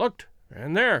 I looked,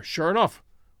 and there, sure enough,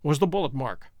 was the bullet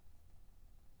mark."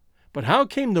 "But how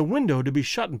came the window to be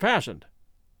shut and fastened?"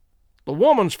 "The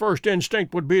woman's first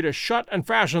instinct would be to shut and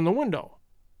fasten the window.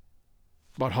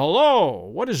 But hullo!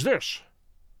 What is this?"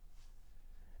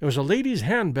 It was a lady's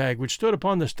handbag which stood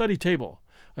upon the study table,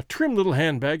 a trim little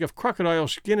handbag of crocodile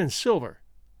skin and silver.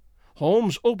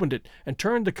 Holmes opened it and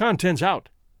turned the contents out.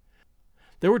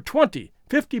 There were 20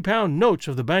 50-pound notes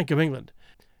of the Bank of England,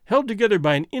 held together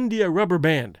by an India rubber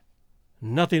band.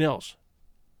 Nothing else.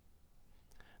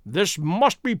 "This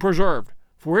must be preserved,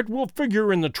 for it will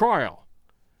figure in the trial,"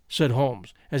 said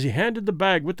Holmes, as he handed the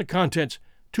bag with the contents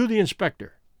to the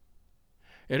inspector.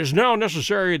 "It is now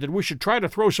necessary that we should try to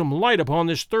throw some light upon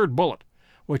this 3rd bullet,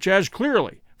 which has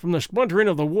clearly from the splintering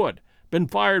of the wood, been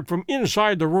fired from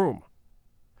inside the room.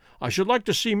 I should like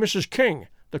to see Mrs. King,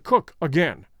 the cook,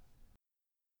 again.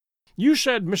 You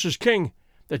said, Mrs. King,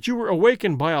 that you were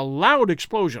awakened by a loud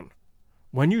explosion.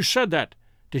 When you said that,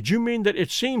 did you mean that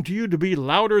it seemed to you to be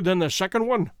louder than the second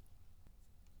one?"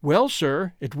 "Well,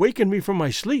 sir, it wakened me from my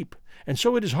sleep, and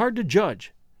so it is hard to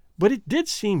judge. But it did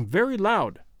seem very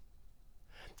loud."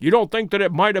 "You don't think that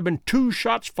it might have been 2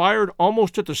 shots fired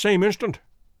almost at the same instant?"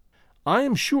 "I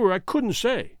am sure I couldn't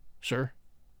say, sir."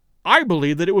 "I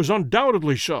believe that it was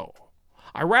undoubtedly so.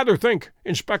 I rather think,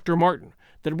 Inspector Martin,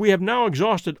 that we have now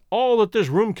exhausted all that this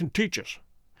room can teach us.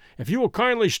 If you will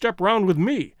kindly step round with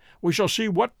me, we shall see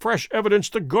what fresh evidence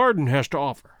the garden has to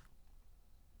offer."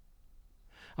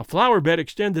 A flower bed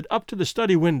extended up to the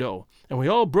study window, and we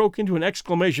all broke into an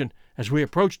exclamation as we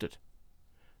approached it.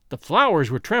 The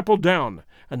flowers were trampled down,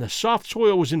 and the soft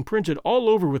soil was imprinted all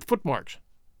over with footmarks.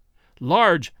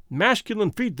 Large,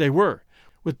 masculine feet they were,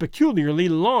 with peculiarly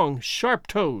long, sharp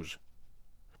toes.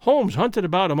 Holmes hunted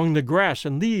about among the grass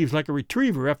and leaves like a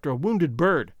retriever after a wounded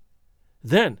bird.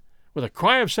 Then, with a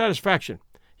cry of satisfaction,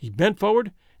 he bent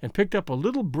forward and picked up a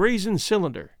little brazen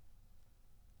cylinder.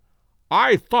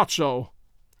 "I thought so,"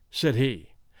 said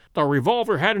he. "The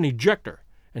revolver had an ejector,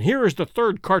 and here is the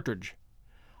 3rd cartridge.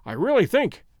 I really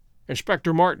think,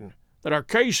 Inspector Martin, that our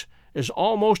case is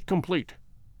almost complete."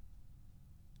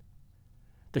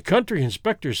 The country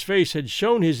inspector's face had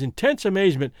shown his intense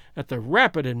amazement at the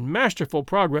rapid and masterful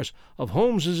progress of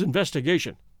Holmes's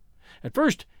investigation. At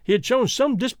first he had shown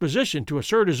some disposition to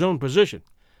assert his own position,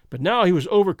 but now he was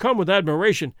overcome with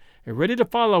admiration and ready to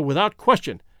follow without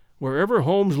question wherever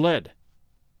Holmes led.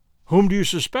 "Whom do you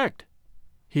suspect?"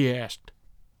 he asked.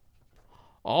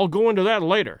 "I'll go into that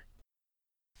later.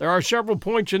 There are several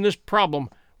points in this problem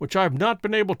which I have not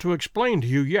been able to explain to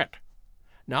you yet.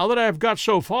 Now that I have got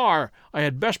so far, I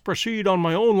had best proceed on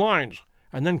my own lines,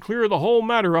 and then clear the whole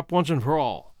matter up once and for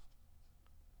all."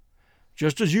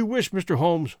 "Just as you wish, Mr.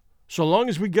 Holmes, so long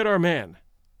as we get our man."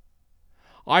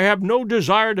 "I have no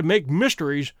desire to make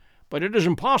mysteries, but it is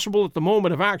impossible at the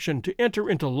moment of action to enter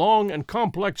into long and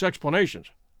complex explanations.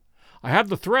 I have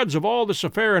the threads of all this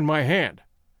affair in my hand.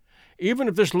 Even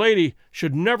if this lady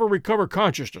should never recover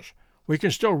consciousness, we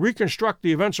can still reconstruct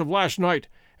the events of last night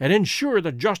and ensure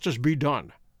that justice be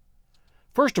done.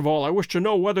 First of all, I wish to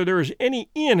know whether there is any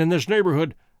inn in this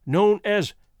neighborhood known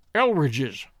as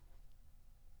Elridge's."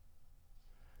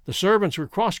 The servants were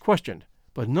cross-questioned,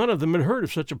 but none of them had heard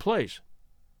of such a place.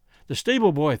 The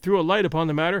stable-boy threw a light upon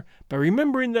the matter by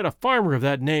remembering that a farmer of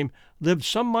that name lived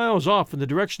some miles off in the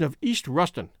direction of East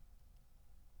Ruston.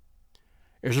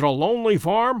 "Is it a lonely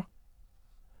farm?"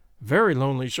 "Very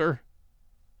lonely, sir."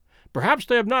 "Perhaps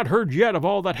they have not heard yet of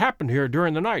all that happened here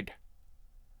during the night."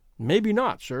 "Maybe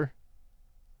not, sir."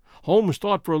 Holmes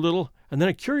thought for a little, and then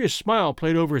a curious smile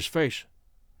played over his face.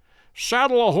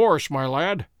 "Saddle a horse, my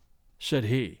lad," said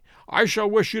he. "I shall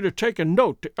wish you to take a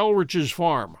note to Elridge's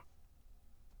farm."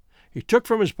 He took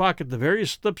from his pocket the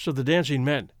various slips of the dancing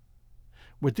men.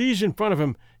 With these in front of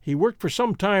him, he worked for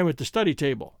some time at the study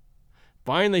table.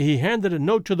 Finally, he handed a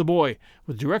note to the boy,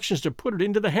 with directions to put it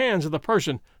into the hands of the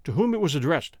person to whom it was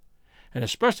addressed, and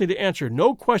especially to answer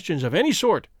no questions of any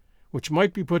sort which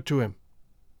might be put to him.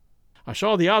 I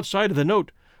saw the outside of the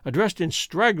note addressed in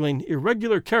straggling,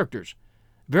 irregular characters,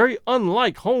 very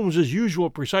unlike Holmes's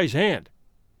usual precise hand.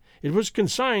 It was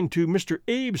consigned to Mr.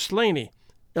 Abe Slaney,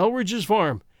 Elridge's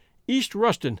Farm, East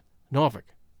Ruston, Norfolk.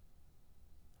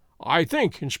 "I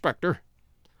think, Inspector,"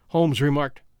 Holmes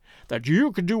remarked, "that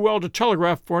you could do well to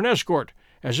telegraph for an escort,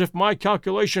 as if my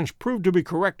calculations prove to be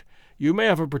correct, you may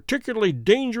have a particularly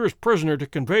dangerous prisoner to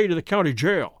convey to the county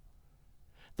jail.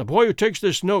 The boy who takes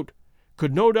this note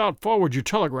could no doubt forward your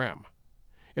telegram.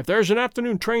 If there's an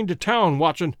afternoon train to town,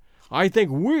 Watson, I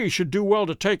think we should do well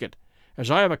to take it,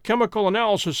 as I have a chemical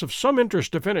analysis of some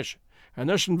interest to finish, and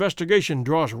this investigation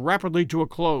draws rapidly to a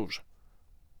close."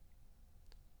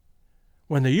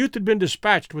 When the youth had been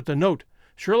dispatched with the note,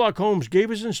 Sherlock Holmes gave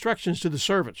his instructions to the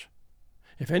servants.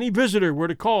 If any visitor were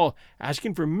to call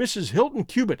asking for Mrs. Hilton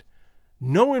Cubitt,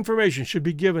 no information should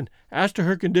be given as to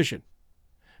her condition,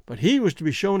 but he was to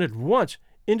be shown at once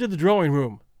into the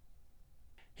drawing-room.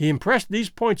 He impressed these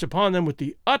points upon them with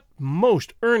the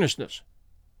utmost earnestness.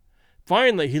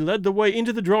 Finally, he led the way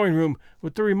into the drawing-room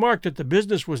with the remark that the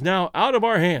business was now out of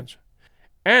our hands,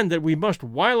 and that we must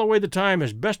while away the time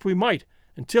as best we might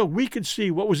until we could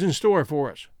see what was in store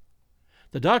for us.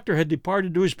 The doctor had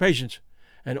departed to his patients,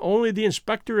 and only the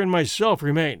inspector and myself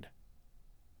remained.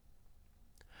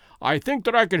 "I think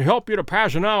that I can help you to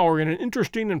pass an hour in an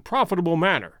interesting and profitable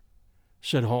manner,"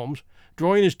 said Holmes,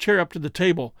 drawing his chair up to the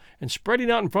table and spreading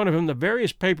out in front of him the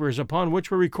various papers upon which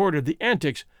were recorded the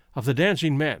antics of the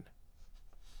dancing men.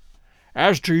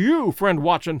 "As to you, friend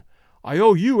Watson, I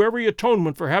owe you every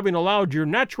atonement for having allowed your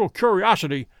natural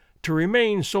curiosity to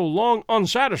remain so long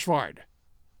unsatisfied.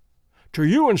 To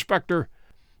you, Inspector,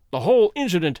 the whole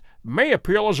incident may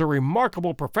appeal as a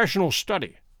remarkable professional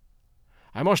study.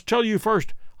 I must tell you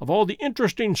first of all the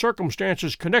interesting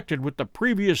circumstances connected with the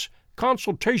previous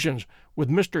consultations with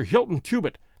Mr. Hilton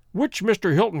Cubitt, which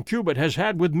Mr. Hilton Cubitt has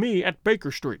had with me at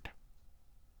Baker Street."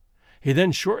 He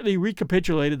then shortly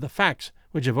recapitulated the facts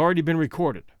which have already been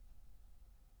recorded.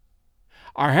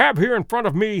 "I have here in front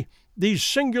of me these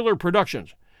singular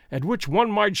productions, at which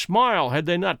one might smile had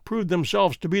they not proved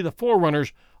themselves to be the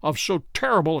forerunners of so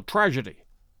terrible a tragedy.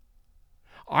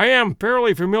 I am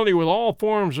fairly familiar with all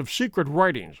forms of secret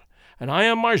writings, and I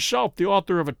am myself the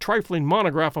author of a trifling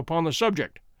monograph upon the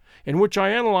subject, in which I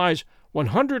analyze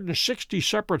 160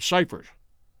 separate ciphers.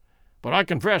 But I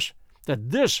confess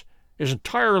that this is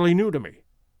entirely new to me.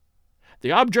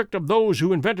 The object of those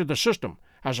who invented the system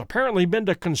has apparently been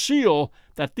to conceal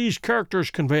that these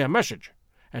characters convey a message,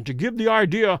 and to give the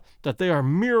idea that they are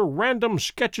mere random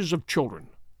sketches of children.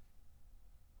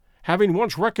 Having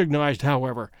once recognized,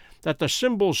 however, that the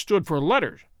symbols stood for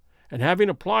letters, and having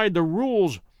applied the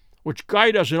rules which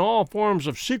guide us in all forms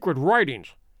of secret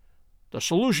writings, the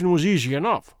solution was easy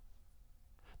enough.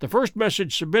 The first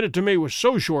message submitted to me was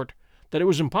so short that it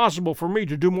was impossible for me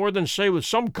to do more than say with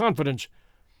some confidence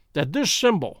that this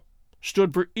symbol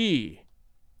stood for E.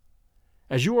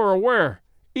 As you are aware,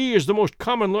 E is the most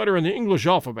common letter in the English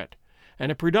alphabet,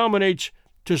 and it predominates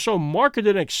to so marked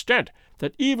an extent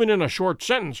that even in a short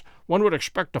sentence one would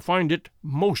expect to find it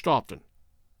most often.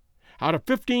 Out of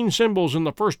 15 symbols in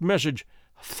the first message,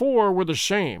 4 were the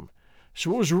same,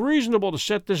 so it was reasonable to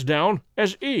set this down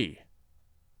as E.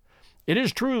 It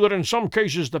is true that in some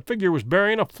cases the figure was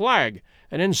bearing a flag,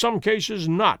 and in some cases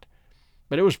not,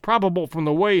 but it was probable from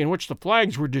the way in which the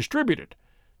flags were distributed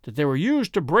that they were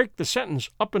used to break the sentence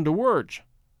up into words.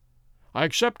 I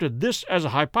accepted this as a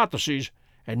hypothesis,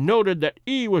 and noted that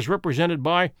E was represented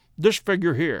by this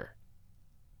figure here.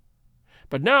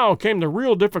 But now came the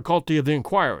real difficulty of the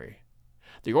inquiry.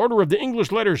 The order of the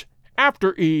English letters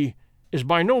after E is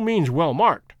by no means well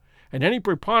marked, and any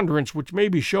preponderance which may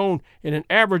be shown in an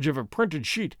average of a printed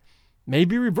sheet may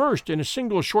be reversed in a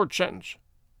single short sentence.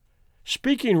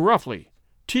 Speaking roughly,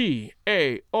 T,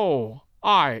 A, O,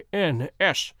 I, N,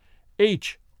 S,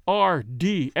 H, R,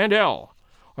 D, and L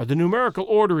are the numerical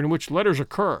order in which letters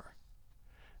occur.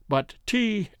 But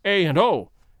T, A, and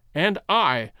O, and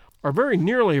I are very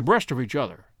nearly abreast of each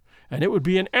other, and it would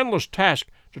be an endless task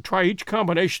to try each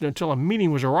combination until a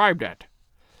meaning was arrived at.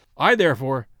 I,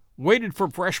 therefore, waited for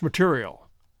fresh material.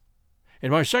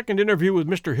 In my second interview with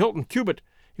Mr. Hilton Cubitt,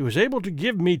 he was able to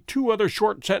give me 2 other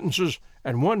short sentences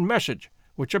and 1 message,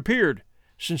 which appeared,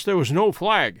 since there was no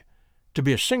flag, to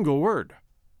be a single word.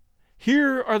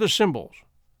 Here are the symbols.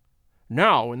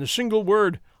 Now, in the single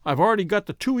word, I've already got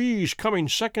the 2 E's coming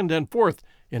second and fourth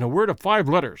in a word of 5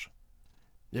 letters.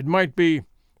 It might be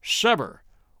sever,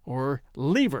 or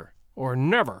lever, or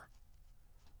never.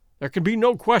 There can be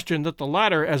no question that the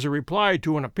latter, as a reply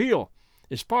to an appeal,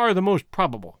 is far the most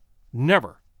probable,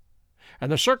 never, and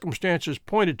the circumstances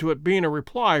pointed to it being a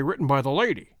reply written by the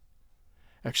lady.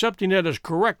 Accepting it as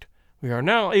correct, we are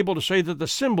now able to say that the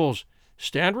symbols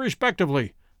stand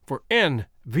respectively for N,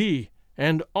 V,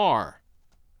 and R.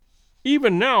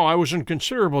 Even now I was in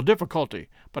considerable difficulty,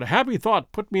 but a happy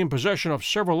thought put me in possession of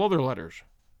several other letters.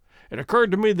 It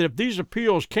occurred to me that if these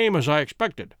appeals came as I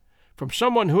expected, from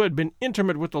someone who had been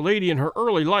intimate with the lady in her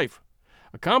early life,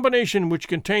 a combination which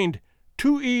contained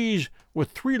 2 E's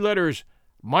with 3 letters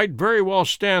might very well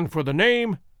stand for the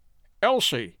name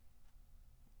Elsie.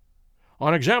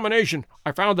 On examination,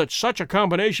 I found that such a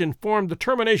combination formed the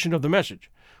termination of the message,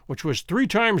 which was 3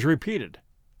 times repeated.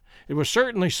 It was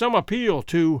certainly some appeal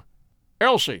to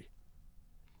Elsie.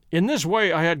 In this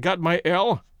way I had got my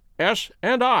L, S,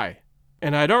 and I,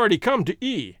 and I had already come to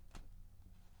E.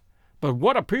 But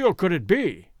what appeal could it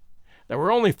be? There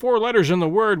were only 4 letters in the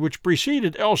word which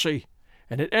preceded Elsie,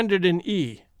 and it ended in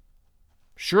E.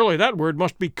 Surely that word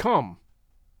must be come.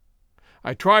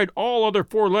 I tried all other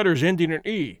 4 letters ending in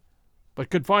E, but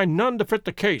could find none to fit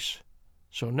the case.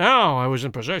 So now I was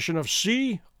in possession of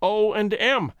C, O, and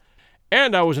M,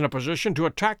 and I was in a position to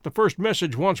attack the first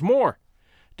message once more,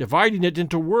 dividing it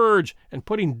into words and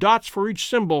putting dots for each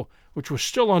symbol which was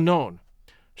still unknown.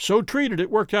 So treated,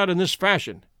 it worked out in this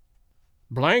fashion: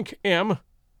 blank M,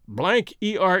 blank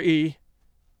ERE,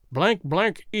 blank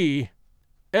blank E,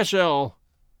 SL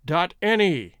dot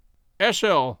NE,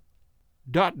 SL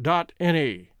dot dot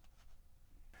NE.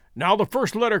 Now the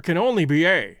first letter can only be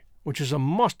A, which is a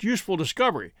most useful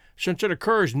discovery, since it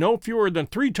occurs no fewer than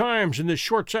 3 times in this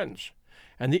short sentence,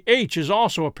 and the H is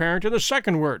also apparent in the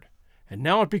second word, and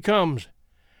now it becomes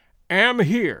am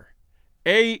here,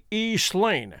 A.E.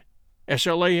 Slane,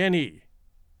 S-L-A-N-E,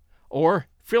 or,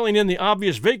 filling in the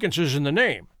obvious vacancies in the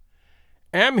name,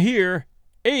 am here,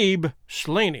 Abe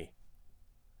Slaney.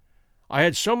 I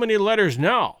had so many letters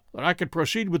now that I could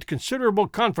proceed with considerable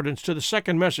confidence to the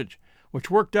second message,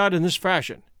 which worked out in this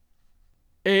fashion: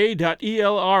 A.elri.es.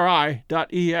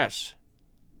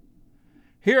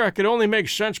 Here I could only make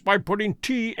sense by putting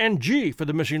T and G for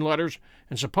the missing letters,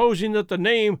 and supposing that the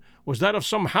name was that of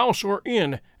some house or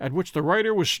inn at which the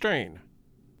writer was staying.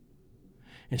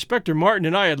 Inspector Martin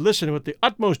and I had listened with the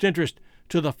utmost interest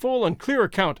to the full and clear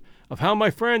account of how my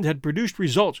friend had produced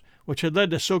results which had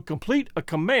led to so complete a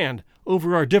command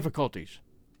over our difficulties.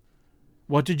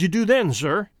 "What did you do then,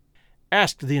 sir?"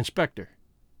 asked the inspector.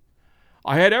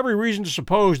 "I had every reason to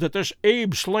suppose that this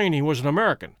Abe Slaney was an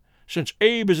American, since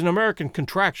Abe is an American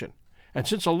contraction, and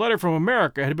since a letter from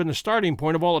America had been the starting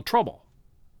point of all the trouble.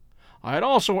 I had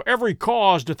also every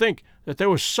cause to think that there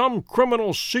was some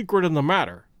criminal secret in the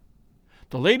matter.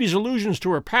 The lady's allusions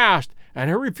to her past and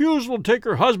her refusal to take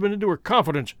her husband into her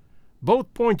confidence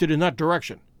both pointed in that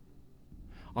direction.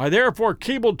 I therefore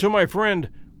cabled to my friend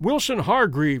Wilson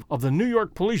Hargreave of the New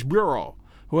York Police Bureau,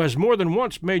 who has more than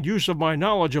once made use of my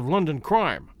knowledge of London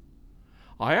crime.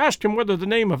 I asked him whether the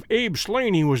name of Abe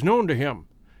Slaney was known to him,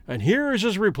 and here is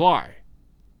his reply: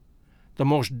 the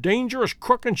most dangerous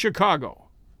crook in Chicago.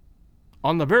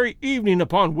 On the very evening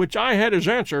upon which I had his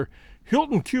answer,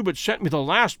 Hilton Cubitt sent me the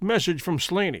last message from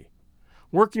Slaney.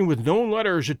 Working with known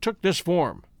letters, it took this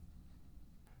form: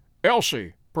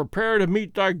 Elsie, prepare to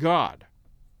meet thy God.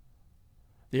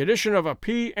 The addition of a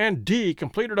P and D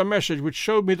completed a message which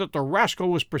showed me that the rascal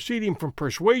was proceeding from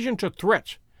persuasion to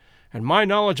threats, and my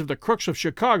knowledge of the crooks of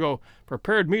Chicago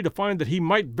prepared me to find that he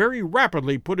might very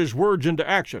rapidly put his words into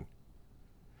action.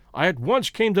 I at once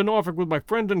came to Norfolk with my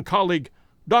friend and colleague,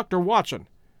 Dr. Watson,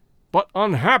 but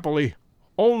unhappily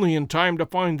only in time to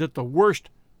find that the worst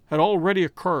had already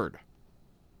occurred.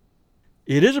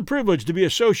 "It is a privilege to be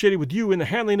associated with you in the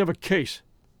handling of a case,"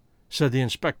 said the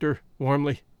inspector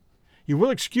warmly. "You will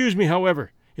excuse me,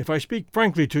 however, if I speak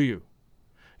frankly to you.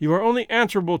 You are only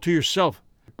answerable to yourself,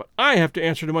 but I have to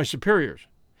answer to my superiors.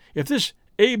 If this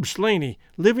Abe Slaney,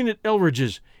 living at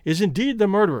Elridge's, is indeed the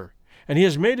murderer, and he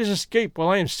has made his escape while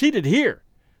I am seated here,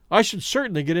 I should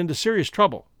certainly get into serious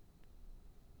trouble."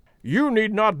 "You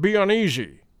need not be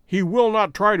uneasy. He will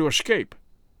not try to escape."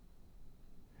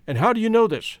 "And how do you know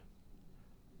this?"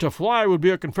 "To fly would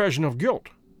be a confession of guilt."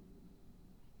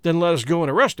 "Then let us go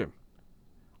and arrest him."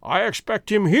 "I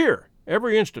expect him here,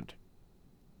 every instant."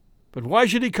 "But why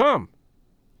should he come?"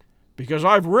 "Because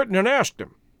I've written and asked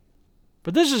him."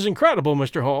 "But this is incredible,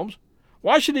 Mr. Holmes.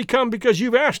 Why should he come because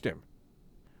you've asked him?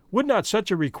 Would not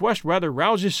such a request rather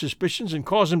rouse his suspicions and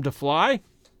cause him to fly?"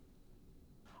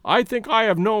 "I think I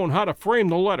have known how to frame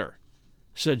the letter,"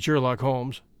 said Sherlock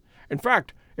Holmes. "In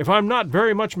fact, if I'm not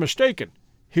very much mistaken,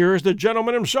 here is the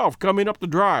gentleman himself coming up the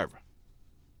drive."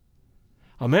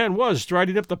 A man was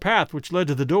striding up the path which led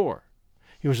to the door.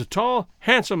 He was a tall,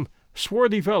 handsome,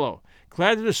 swarthy fellow,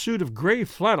 clad in a suit of gray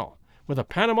flannel, with a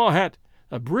Panama hat,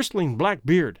 a bristling black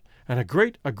beard, and a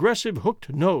great, aggressive,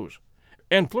 hooked nose,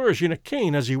 and flourishing a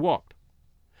cane as he walked.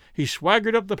 He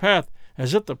swaggered up the path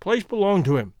as if the place belonged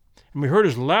to him, and we heard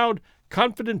his loud,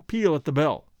 confident peal at the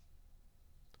bell.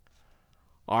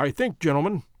 "I think,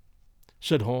 gentlemen,"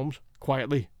 said Holmes,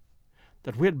 quietly,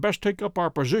 "that we had best take up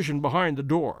our position behind the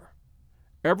door.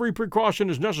 Every precaution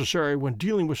is necessary when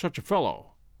dealing with such a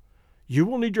fellow. You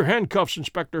will need your handcuffs,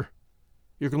 Inspector.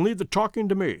 You can leave the talking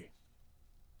to me."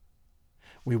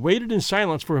 We waited in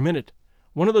silence for a minute,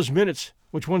 one of those minutes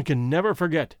which one can never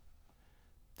forget.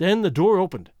 Then the door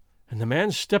opened, and the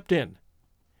man stepped in.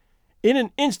 In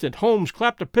an instant Holmes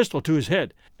clapped a pistol to his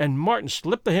head, and Martin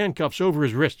slipped the handcuffs over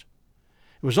his wrists.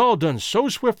 It was all done so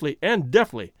swiftly and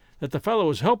deftly that the fellow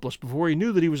was helpless before he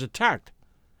knew that he was attacked.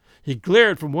 He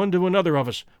glared from one to another of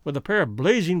us with a pair of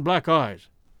blazing black eyes.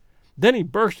 Then he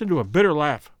burst into a bitter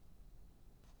laugh.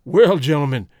 "Well,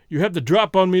 gentlemen, you have the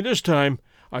drop on me this time.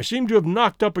 I seem to have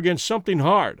knocked up against something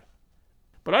hard.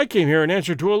 But I came here in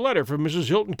answer to a letter from Mrs.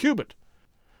 Hilton Cubitt.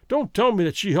 Don't tell me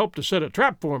that she helped to set a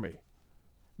trap for me.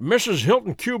 Mrs.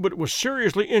 Hilton Cubitt was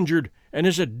seriously injured and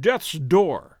is at death's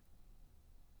door."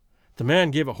 The man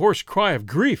gave a hoarse cry of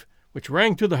grief which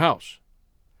rang through the house.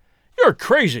 "You're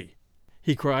crazy!"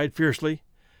 he cried fiercely.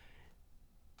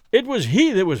 "It was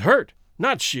he that was hurt,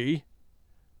 not she.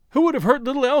 Who would have hurt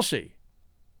little Elsie?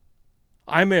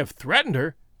 I may have threatened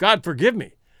her, God forgive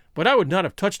me, but I would not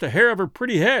have touched a hair of her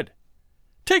pretty head.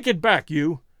 Take it back,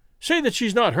 you. Say that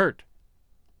she's not hurt."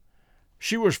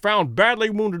 "She was found badly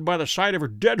wounded by the side of her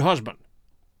dead husband."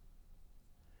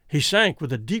 He sank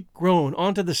with a deep groan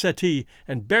onto the settee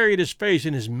and buried his face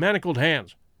in his manacled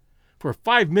hands. For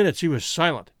 5 minutes he was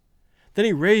silent. Then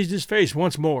he raised his face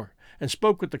once more and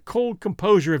spoke with the cold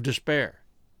composure of despair.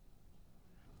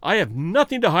 "I have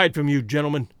nothing to hide from you,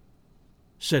 gentlemen,"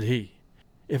 said he.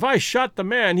 "If I shot the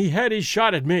man, he had his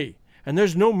shot at me, and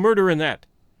there's no murder in that.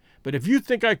 But if you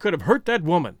think I could have hurt that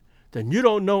woman, then you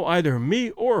don't know either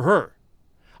me or her.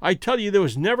 I tell you there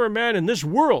was never a man in this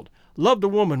world loved a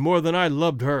woman more than I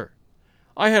loved her.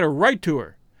 I had a right to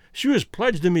her. She was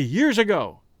pledged to me years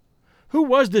ago. Who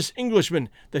was this Englishman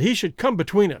that he should come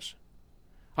between us?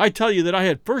 I tell you that I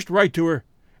had first right to her,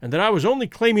 and that I was only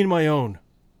claiming my own."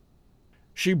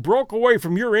 "She broke away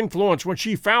from your influence when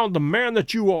she found the man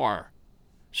that you are,"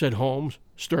 said Holmes,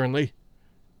 sternly.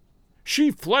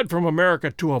 "She fled from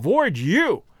America to avoid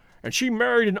you, and she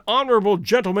married an honorable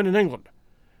gentleman in England.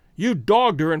 You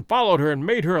dogged her and followed her and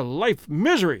made her a life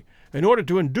misery in order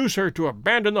to induce her to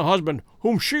abandon the husband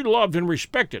whom she loved and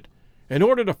respected, in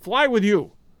order to fly with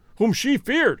you, whom she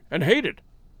feared and hated.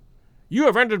 You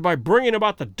have ended by bringing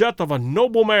about the death of a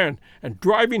noble man and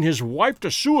driving his wife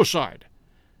to suicide.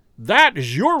 That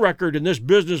is your record in this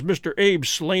business, Mr. Abe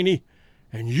Slaney,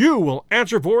 and you will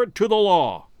answer for it to the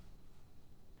law."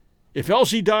 "If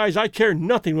Elsie dies, I care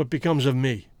nothing what becomes of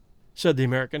me," said the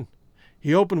American.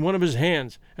 He opened one of his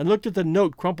hands and looked at the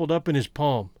note crumpled up in his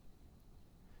palm.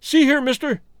 "See here,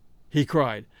 mister," he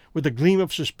cried, with a gleam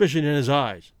of suspicion in his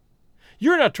eyes.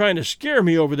 "You're not trying to scare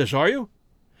me over this, are you?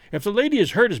 If the lady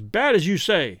is hurt as bad as you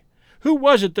say, who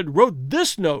was it that wrote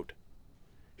this note?"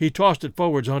 He tossed it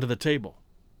forwards onto the table.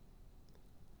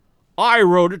 "I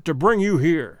wrote it to bring you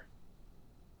here."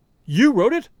 "You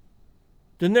wrote it?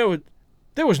 Then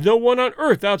there was no one on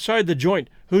earth outside the joint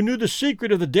who knew the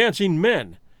secret of the dancing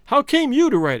men. How came you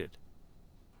to write it?"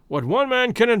 "What one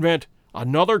man can invent,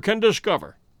 another can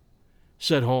discover,"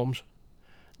 said Holmes.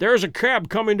 "There's a cab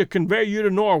coming to convey you to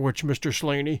Norwich, Mr.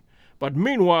 Slaney, but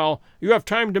meanwhile you have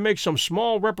time to make some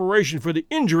small reparation for the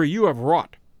injury you have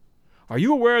wrought. Are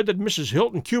you aware that Mrs.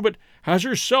 Hilton Cubitt has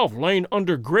herself lain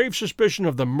under grave suspicion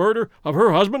of the murder of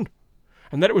her husband,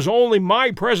 and that it was only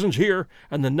my presence here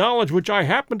and the knowledge which I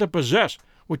happen to possess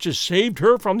which has saved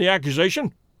her from the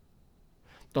accusation?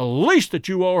 The least that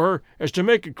you owe her is to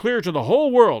make it clear to the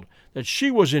whole world that she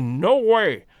was in no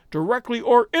way, directly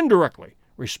or indirectly,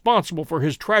 responsible for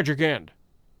his tragic end."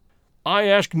 "I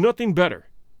ask nothing better,"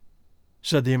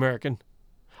 said the American.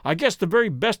 "I guess the very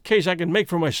best case I can make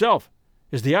for myself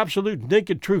is the absolute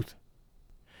naked truth."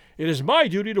 "It is my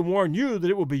duty to warn you that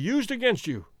it will be used against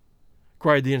you,"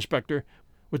 cried the inspector,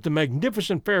 with the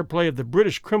magnificent fair play of the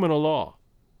British criminal law.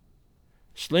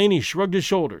 Slaney shrugged his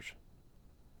shoulders.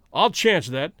 "I'll chance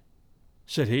that,"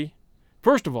 said he.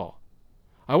 "First of all,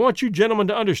 I want you gentlemen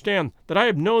to understand that I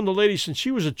have known the lady since she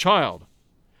was a child.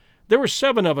 There were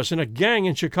 7 of us in a gang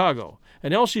in Chicago,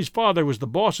 and Elsie's father was the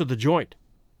boss of the joint.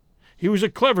 He was a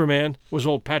clever man, was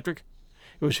old Patrick.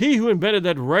 It was he who invented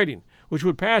that writing, which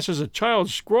would pass as a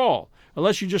child's scrawl,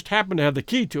 unless you just happened to have the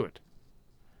key to it.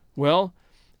 Well,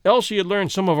 Elsie had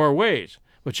learned some of our ways,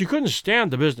 but she couldn't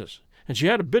stand the business, and she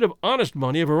had a bit of honest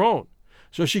money of her own,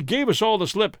 so she gave us all the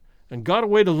slip and got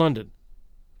away to London.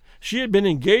 She had been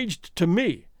engaged to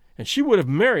me, and she would have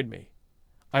married me,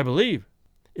 I believe,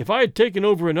 if I had taken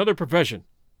over another profession,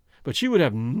 but she would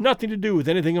have nothing to do with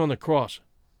anything on the cross.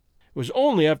 It was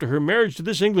only after her marriage to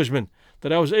this Englishman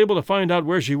that I was able to find out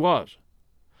where she was.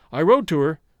 I wrote to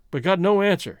her, but got no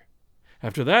answer.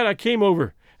 After that I came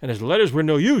over, and as letters were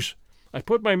no use, I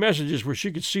put my messages where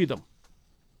she could see them.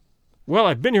 Well,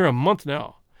 I've been here a month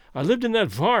now. I lived in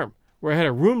that farm, where I had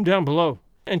a room down below,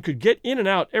 and could get in and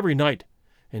out every night,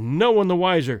 and no one the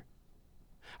wiser.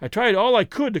 I tried all I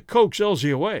could to coax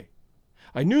Elsie away.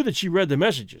 I knew that she read the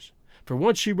messages, for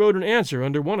once she wrote an answer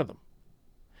under one of them.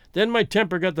 Then my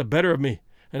temper got the better of me,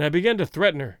 and I began to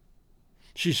threaten her.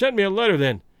 She sent me a letter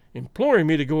then, imploring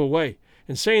me to go away,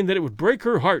 and saying that it would break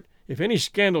her heart if any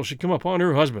scandal should come upon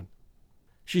her husband.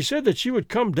 She said that she would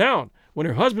come down when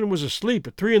her husband was asleep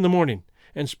at 3 a.m,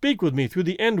 and speak with me through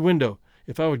the end window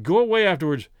if I would go away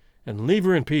afterwards and leave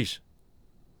her in peace.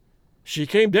 She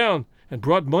came down and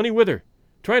brought money with her,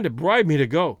 trying to bribe me to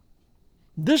go.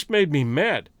 This made me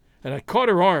mad, and I caught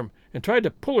her arm and tried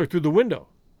to pull her through the window.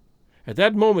 At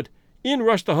that moment, in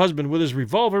rushed the husband with his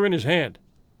revolver in his hand.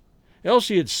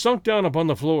 Elsie had sunk down upon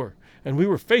the floor, and we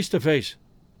were face to face.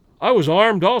 I was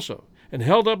armed also, and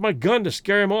held up my gun to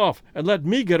scare him off and let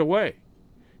me get away.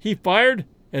 He fired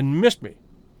and missed me.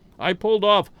 I pulled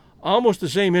off almost the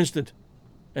same instant.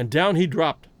 and down he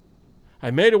dropped.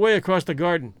 I made away across the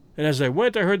garden, and as I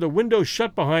went I heard the window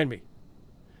shut behind me.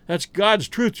 That's God's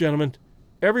truth, gentlemen,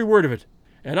 every word of it,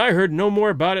 and I heard no more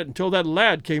about it until that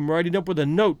lad came riding up with a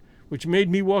note which made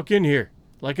me walk in here,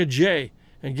 like a jay,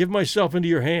 and give myself into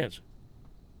your hands.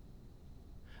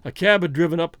 A cab had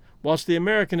driven up whilst the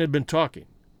American had been talking.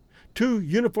 2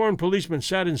 uniformed policemen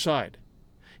sat inside.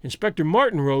 Inspector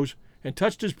Martin rose and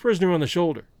touched his prisoner on the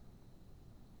shoulder.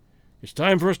 It's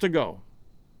time for us to go.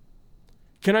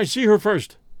 Can I see her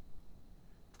first?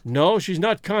 No, she's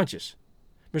not conscious.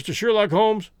 Mr. Sherlock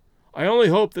Holmes, I only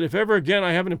hope that if ever again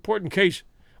I have an important case,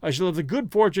 I shall have the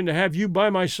good fortune to have you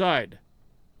by my side.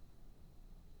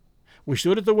 We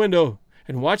stood at the window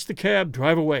and watched the cab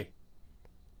drive away.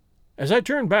 As I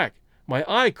turned back, my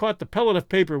eye caught the pellet of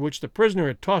paper which the prisoner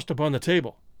had tossed upon the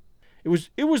table. It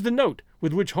was the note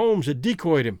with which Holmes had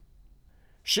decoyed him.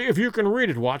 See if you can read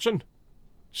it, Watson,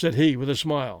 said he with a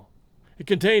smile. It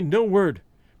contained no word,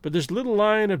 but this little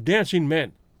line of dancing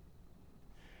men.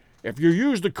 If you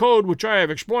use the code which I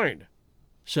have explained,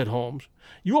 said Holmes,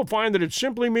 you will find that it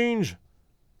simply means,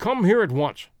 come here at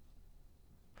once.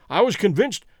 I was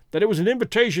convinced that it was an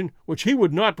invitation which he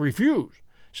would not refuse,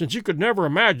 since he could never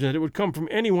imagine that it would come from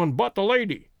anyone but the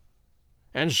lady.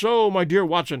 And so, my dear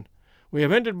Watson, we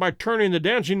have ended by turning the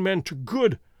dancing men to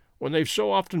good when they've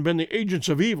so often been the agents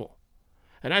of evil,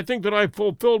 and I think that I've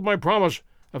fulfilled my promise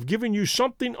of giving you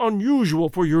something unusual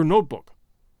for your notebook.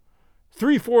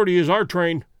 3:40 is our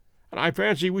train, and I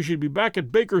fancy we should be back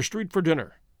at Baker Street for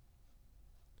dinner.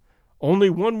 Only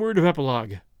one word of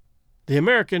epilogue. The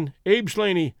American, Abe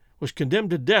Slaney, was condemned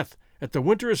to death at the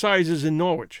winter assizes in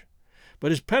Norwich,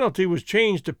 but his penalty was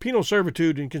changed to penal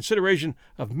servitude in consideration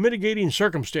of mitigating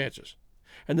circumstances,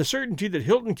 and the certainty that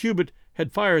Hilton Cubitt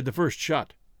had fired the first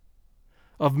shot.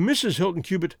 Of Mrs. Hilton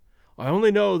Cubitt, I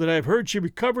only know that I have heard she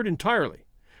recovered entirely,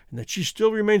 and that she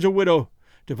still remains a widow,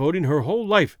 devoting her whole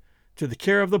life to the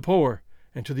care of the poor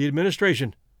and to the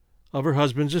administration of her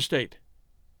husband's estate.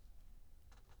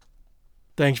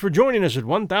 Thanks for joining us at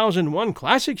 1001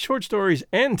 Classic Short Stories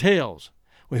and Tales.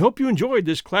 We hope you enjoyed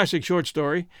this classic short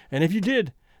story, and if you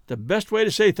did, the best way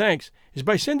to say thanks is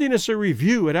by sending us a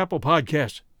review at Apple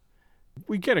Podcasts.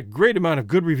 We get a great amount of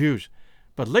good reviews,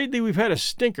 but lately we've had a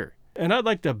stinker, and I'd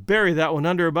like to bury that one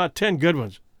under about 10 good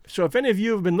ones. So if any of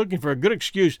you have been looking for a good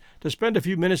excuse to spend a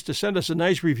few minutes to send us a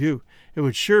nice review, it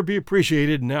would sure be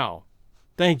appreciated now.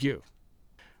 Thank you.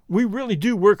 We really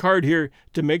do work hard here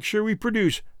to make sure we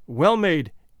produce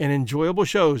well-made and enjoyable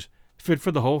shows fit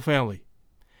for the whole family.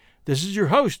 This is your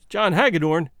host, John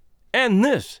Hagedorn, and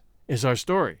this is our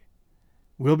story.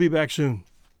 We'll be back soon.